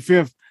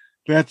 25th,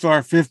 that's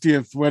our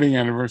 50th wedding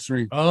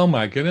anniversary. Oh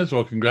my goodness!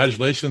 Well,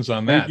 congratulations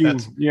on that. I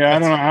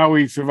don't know how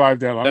we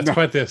survived that long. That's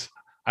quite this.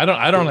 I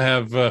don't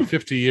have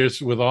 50 years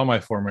with all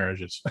my 4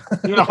 marriages.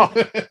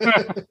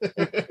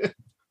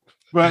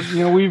 But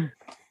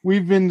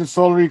we've been to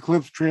solar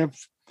eclipse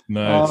trips.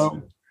 Nice.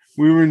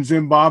 We were in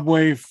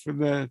Zimbabwe for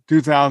the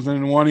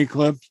 2001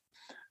 eclipse,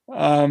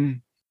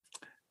 and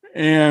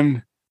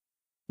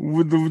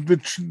with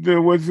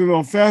the what's a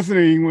little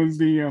fascinating was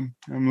I'm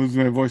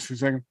losing my voice for a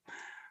second.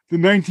 The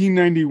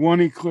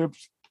 1991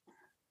 eclipse,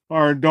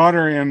 our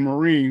daughter Anne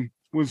Marie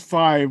was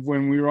 5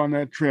 when we were on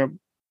that trip.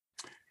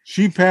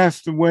 she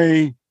passed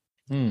away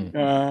Hmm.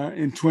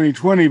 in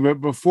 2020,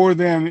 but before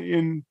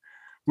then,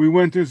 we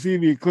went to see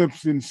the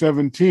eclipse in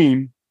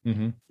 17.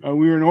 Mm-hmm.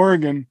 We were in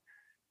Oregon,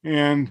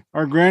 and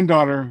our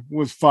granddaughter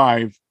was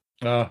 5.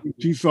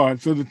 She saw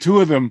it. So the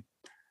two of them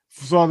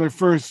saw their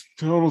first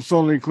total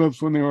solar eclipse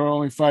when they were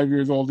only 5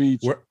 years old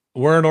each.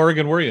 Where in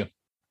Oregon were you?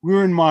 We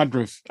were in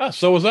Madras. Oh,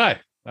 so was I.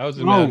 I was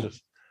in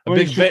Madras.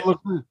 You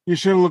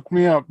should have looked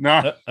me up.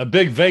 No, a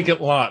big vacant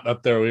lot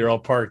up there. We were all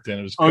parked in.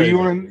 It was crazy. You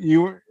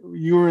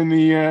were in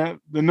the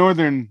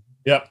northern.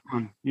 Yep.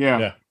 One.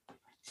 Yeah.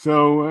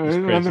 So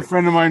another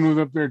friend of mine was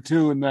up there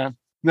too. And that.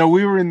 No,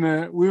 we were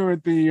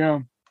at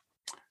the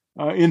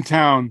In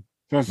Town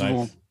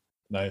Festival.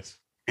 Nice.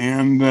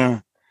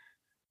 And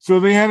so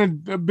they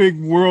had a big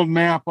world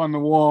map on the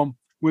wall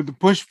with the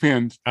push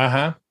pins.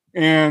 Uh-huh.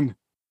 And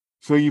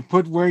so you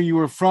put where you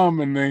were from,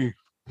 and there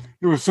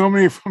were so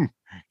many from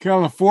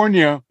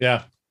California.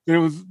 Yeah.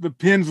 That the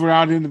pins were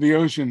out into the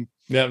ocean.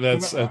 Yeah,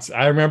 that's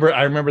I remember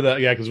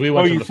that. Yeah, because we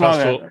went to the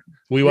festival. That.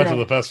 We went to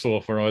the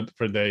festival for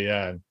the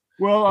yeah.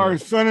 Well, our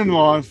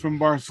son-in-law is from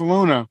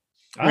Barcelona,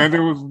 and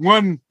there was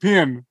one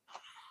pin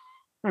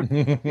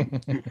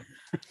from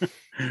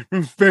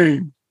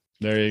Spain.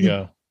 There you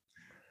go.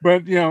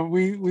 But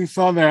we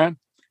saw that,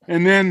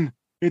 and then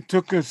it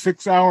took us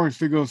 6 hours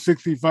to go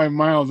 65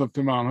 miles up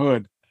to Mount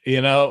Hood.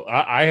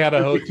 I had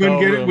a hotel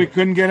room. We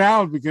couldn't get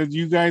out because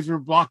you guys were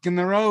blocking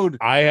the road.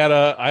 I had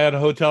a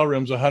hotel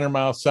rooms 100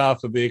 miles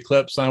south of the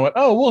eclipse, and I went,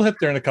 "Oh, we'll hit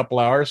there in a couple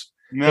hours."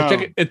 No.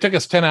 It took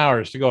us 10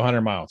 hours to go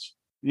 100 miles.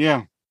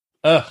 Yeah.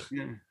 Ugh.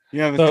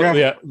 Yeah.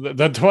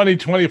 The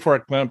 2024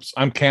 eclipse,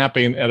 I'm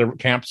camping at a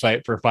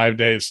campsite for 5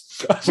 days,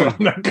 so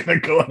I'm not going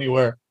to go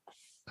anywhere.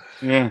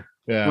 Yeah.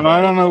 Yeah. Well,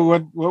 I don't know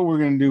what we're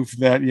going to do for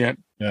that yet.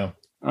 Yeah.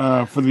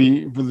 For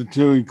the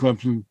 2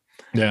 eclipses.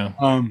 Yeah.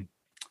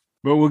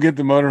 But we'll get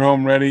the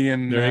motorhome ready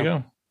and there you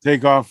go.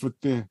 Take off with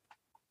the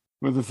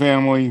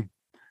family,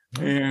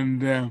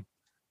 and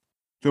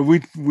so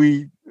we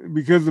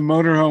because the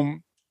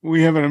motorhome,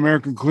 we have an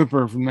American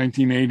Clipper from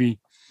 1980,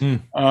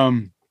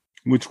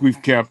 which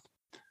we've kept.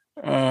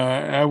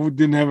 I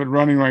didn't have it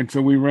running right, so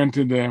we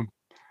rented one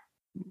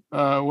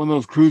of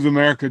those Cruise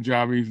America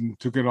jobbies and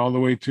took it all the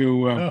way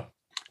to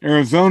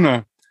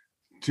Arizona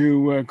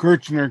to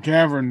Kirchner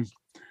Caverns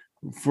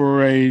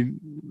for a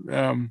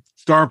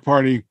star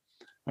party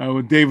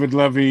with David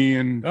Levy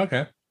and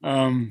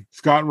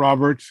Scott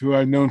Roberts, who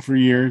I've known for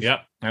years.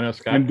 Yep, I know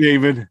Scott. And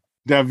David,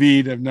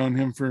 I've known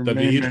him for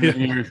many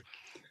years.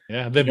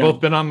 Yeah, they've both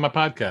been on my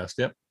podcast.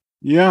 Yep.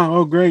 Yeah.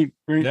 Oh, great.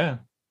 Yeah.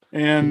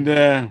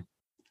 And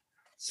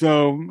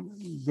so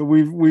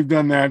we've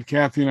done that.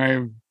 Kathy and I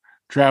have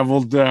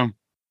traveled.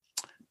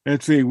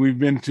 Let's see, we've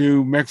been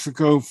to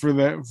Mexico for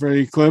the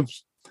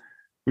eclipse.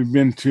 We've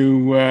been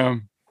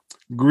to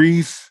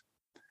Greece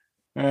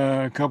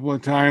a couple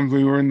of times.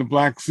 We were in the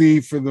Black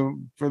Sea for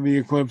the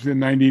eclipse in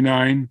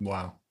 '99.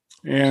 Wow!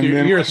 And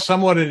so you're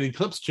somewhat an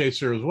eclipse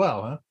chaser as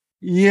well, huh?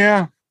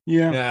 Yeah.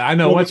 I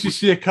know. Once you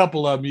see a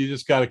couple of them, you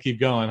just got to keep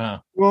going, huh?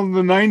 Well,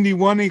 the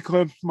 '91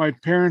 eclipse, my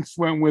parents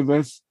went with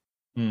us,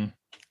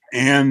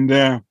 and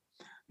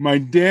my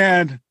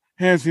dad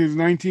has his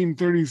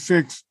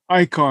 1936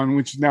 Icon,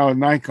 which is now an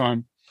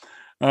Nikon,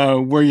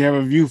 where you have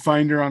a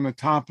viewfinder on the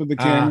top of the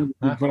camera.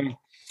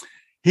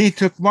 He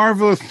took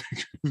marvelous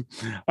pictures.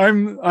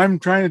 I'm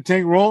trying to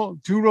take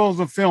 2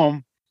 rolls of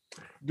film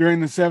during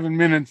the 7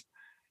 minutes,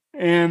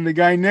 and the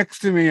guy next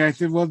to me, I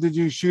said, "Well, did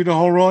you shoot a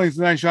whole roll?" He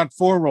said, "I shot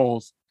 4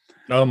 rolls."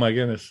 Oh my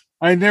goodness!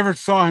 I never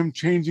saw him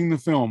changing the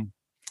film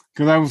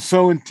because I was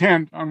so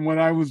intent on what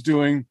I was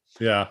doing.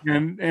 Yeah,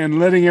 and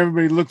letting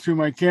everybody look through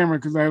my camera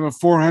because I have a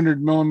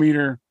 400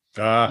 millimeter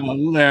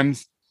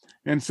lens,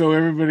 and so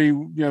everybody,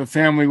 the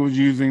family was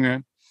using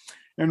that.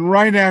 And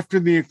right after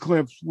the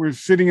eclipse, we're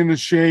sitting in the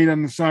shade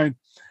on the side,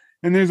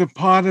 and there's a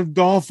pod of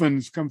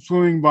dolphins come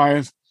swimming by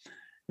us.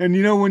 And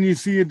when you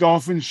see a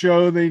dolphin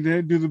show, they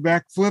do the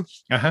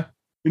backflips, and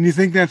you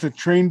think that's a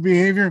trained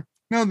behavior.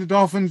 No, the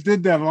dolphins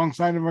did that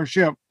alongside of our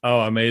ship. Oh,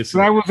 amazing!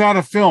 But I was out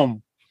of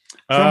film.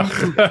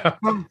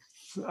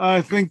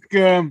 I think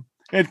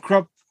Ed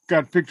Krupp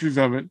got pictures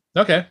of it.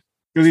 Okay.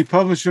 Because he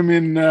published them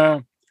in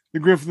the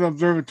Griffith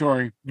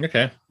Observatory.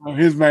 Okay.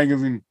 His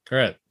magazine.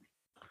 Correct.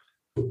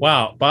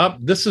 Wow,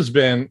 Bob, this has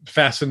been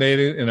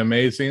fascinating and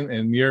amazing,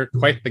 and you're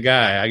quite the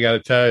guy. I got to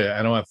tell you,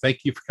 I want to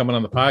thank you for coming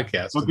on the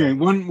podcast. Okay, today.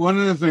 One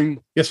other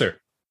thing. Yes, sir.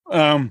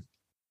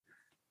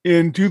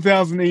 In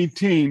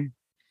 2018,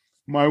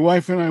 my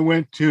wife and I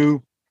went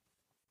to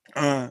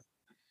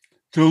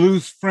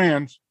Toulouse,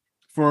 France,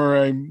 for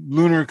a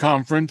lunar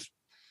conference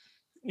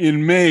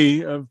in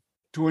May of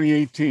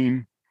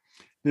 2018.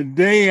 The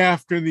day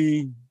after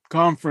the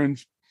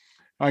conference,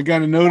 I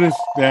got a notice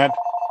that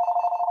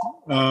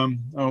hell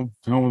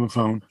with the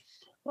phone.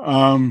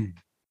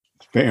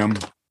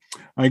 Spam.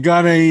 I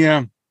got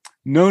a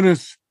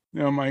notice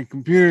on my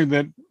computer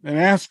that an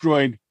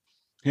asteroid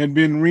had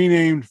been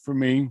renamed for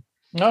me.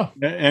 Oh.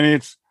 And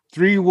it's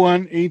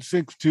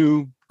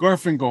 31862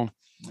 Garfinkel.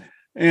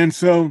 And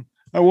so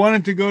I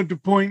wanted to go to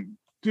Point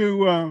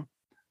Dimidi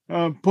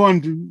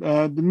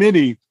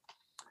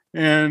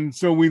And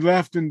so we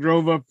left and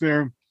drove up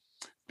there.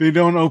 They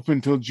don't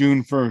open till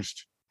June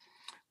 1st.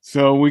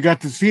 So we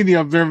got to see the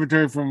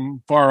observatory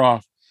from far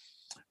off.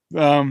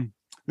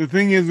 The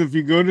thing is, if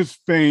you go to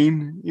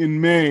Spain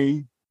in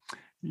May,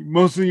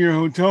 most of your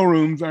hotel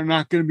rooms are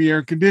not going to be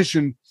air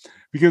conditioned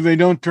because they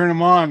don't turn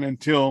them on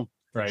until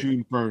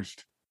June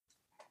 1st.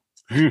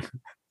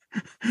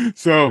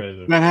 So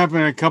crazy. That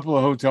happened in a couple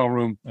of hotel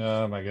rooms.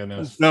 Oh my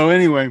goodness. So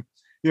anyway,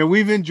 yeah,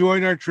 we've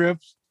enjoyed our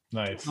trips.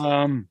 Nice.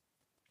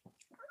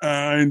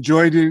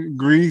 Enjoyed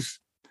Greece,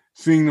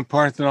 seeing the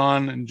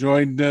Parthenon,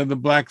 enjoyed the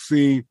Black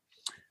Sea,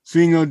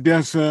 seeing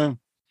Odessa.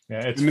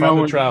 Yeah, it's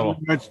fun to travel.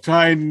 That's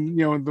tied,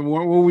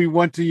 we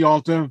went to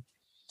Yalta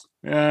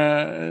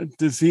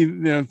to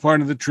see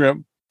part of the trip.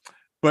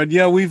 But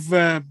yeah, we've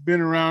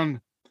been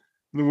around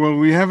the world.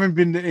 We haven't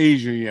been to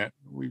Asia yet.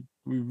 We've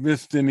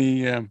missed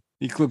any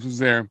eclipses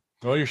there.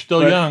 Well, you're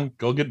still young.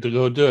 Go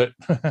do it.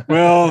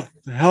 Well,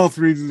 health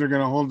reasons are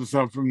going to hold us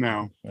up from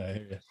now.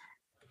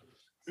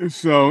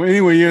 So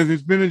anyway, yes,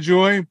 it's been a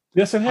joy.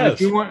 Yes, it has.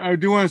 I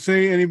do want to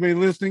say, anybody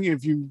listening,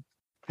 if you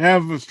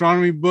have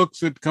astronomy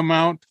books that come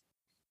out,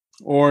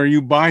 or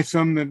you buy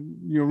some that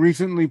you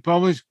recently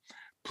published,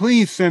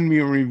 please send me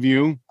a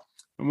review.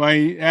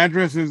 My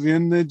address is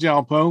in the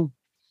Jalpo.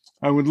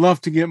 I would love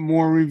to get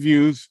more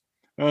reviews.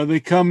 They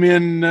come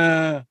in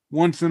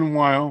once in a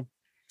while,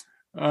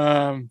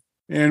 and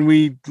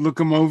we look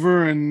them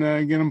over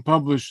and get them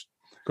published.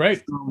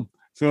 Great.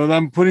 So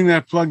I'm putting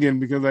that plug in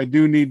because I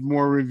do need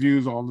more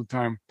reviews all the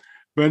time.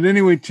 But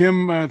anyway,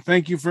 Tim,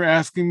 thank you for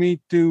asking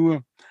me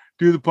to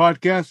do the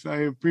podcast.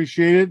 I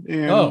appreciate it.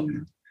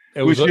 And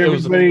wish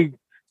everybody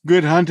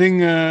good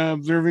hunting,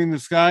 observing the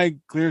sky,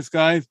 clear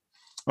skies.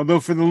 Although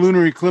for the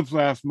lunar eclipse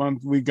last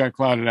month, we got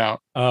clouded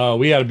out.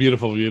 We had a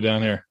beautiful view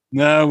down here.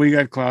 No, we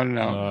got clouded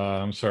out.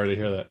 I'm sorry to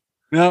hear that.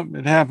 No,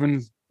 it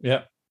happens.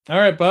 Yeah. All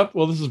right, Bob.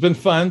 Well, this has been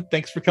fun.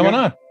 Thanks for coming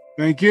on.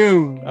 Thank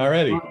you. All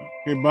righty.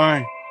 Okay,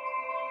 bye.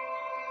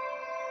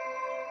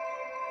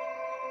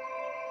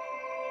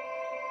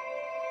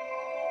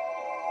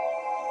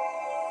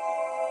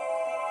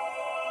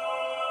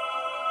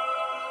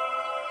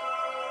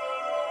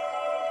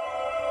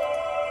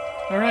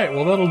 All right,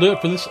 well, that'll do it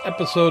for this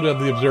episode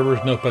of the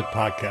Observer's Notebook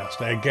podcast.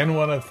 I again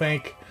want to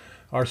thank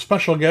our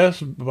special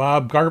guest,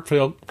 Bob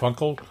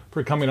Garfunkel,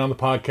 for coming on the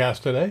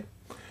podcast today.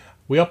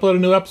 We upload a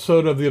new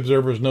episode of the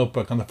Observer's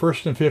Notebook on the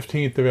 1st and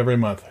 15th of every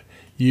month.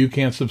 You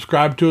can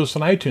subscribe to us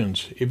on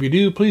iTunes. If you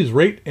do, please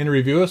rate and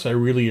review us. I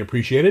really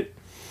appreciate it.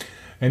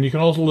 And you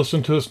can also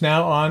listen to us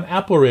now on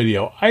Apple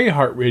Radio,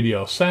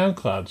 iHeartRadio,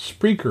 SoundCloud,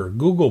 Spreaker,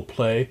 Google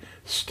Play,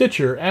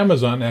 Stitcher,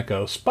 Amazon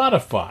Echo,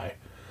 Spotify.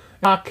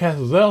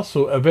 Podcast is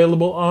also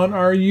available on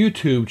our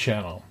YouTube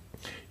channel.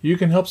 You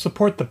can help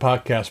support the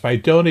podcast by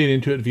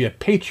donating to it via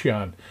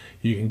Patreon.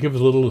 You can give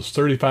as little as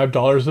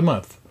 $35 a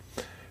month.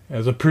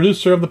 As a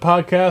producer of the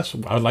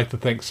podcast, I would like to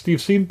thank Steve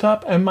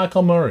Seedentop and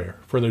Michael Murray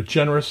for their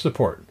generous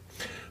support.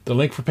 The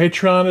link for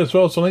Patreon as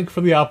well as the link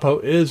for the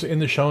Alpo is in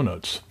the show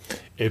notes.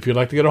 If you'd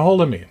like to get a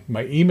hold of me,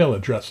 my email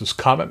address is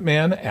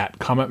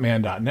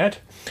cometman@cometman.net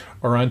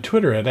or on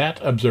Twitter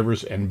at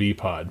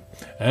ObserversNBpod.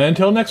 And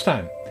until next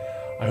time,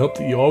 I hope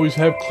that you always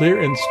have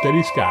clear and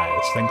steady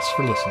skies. Thanks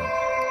for listening.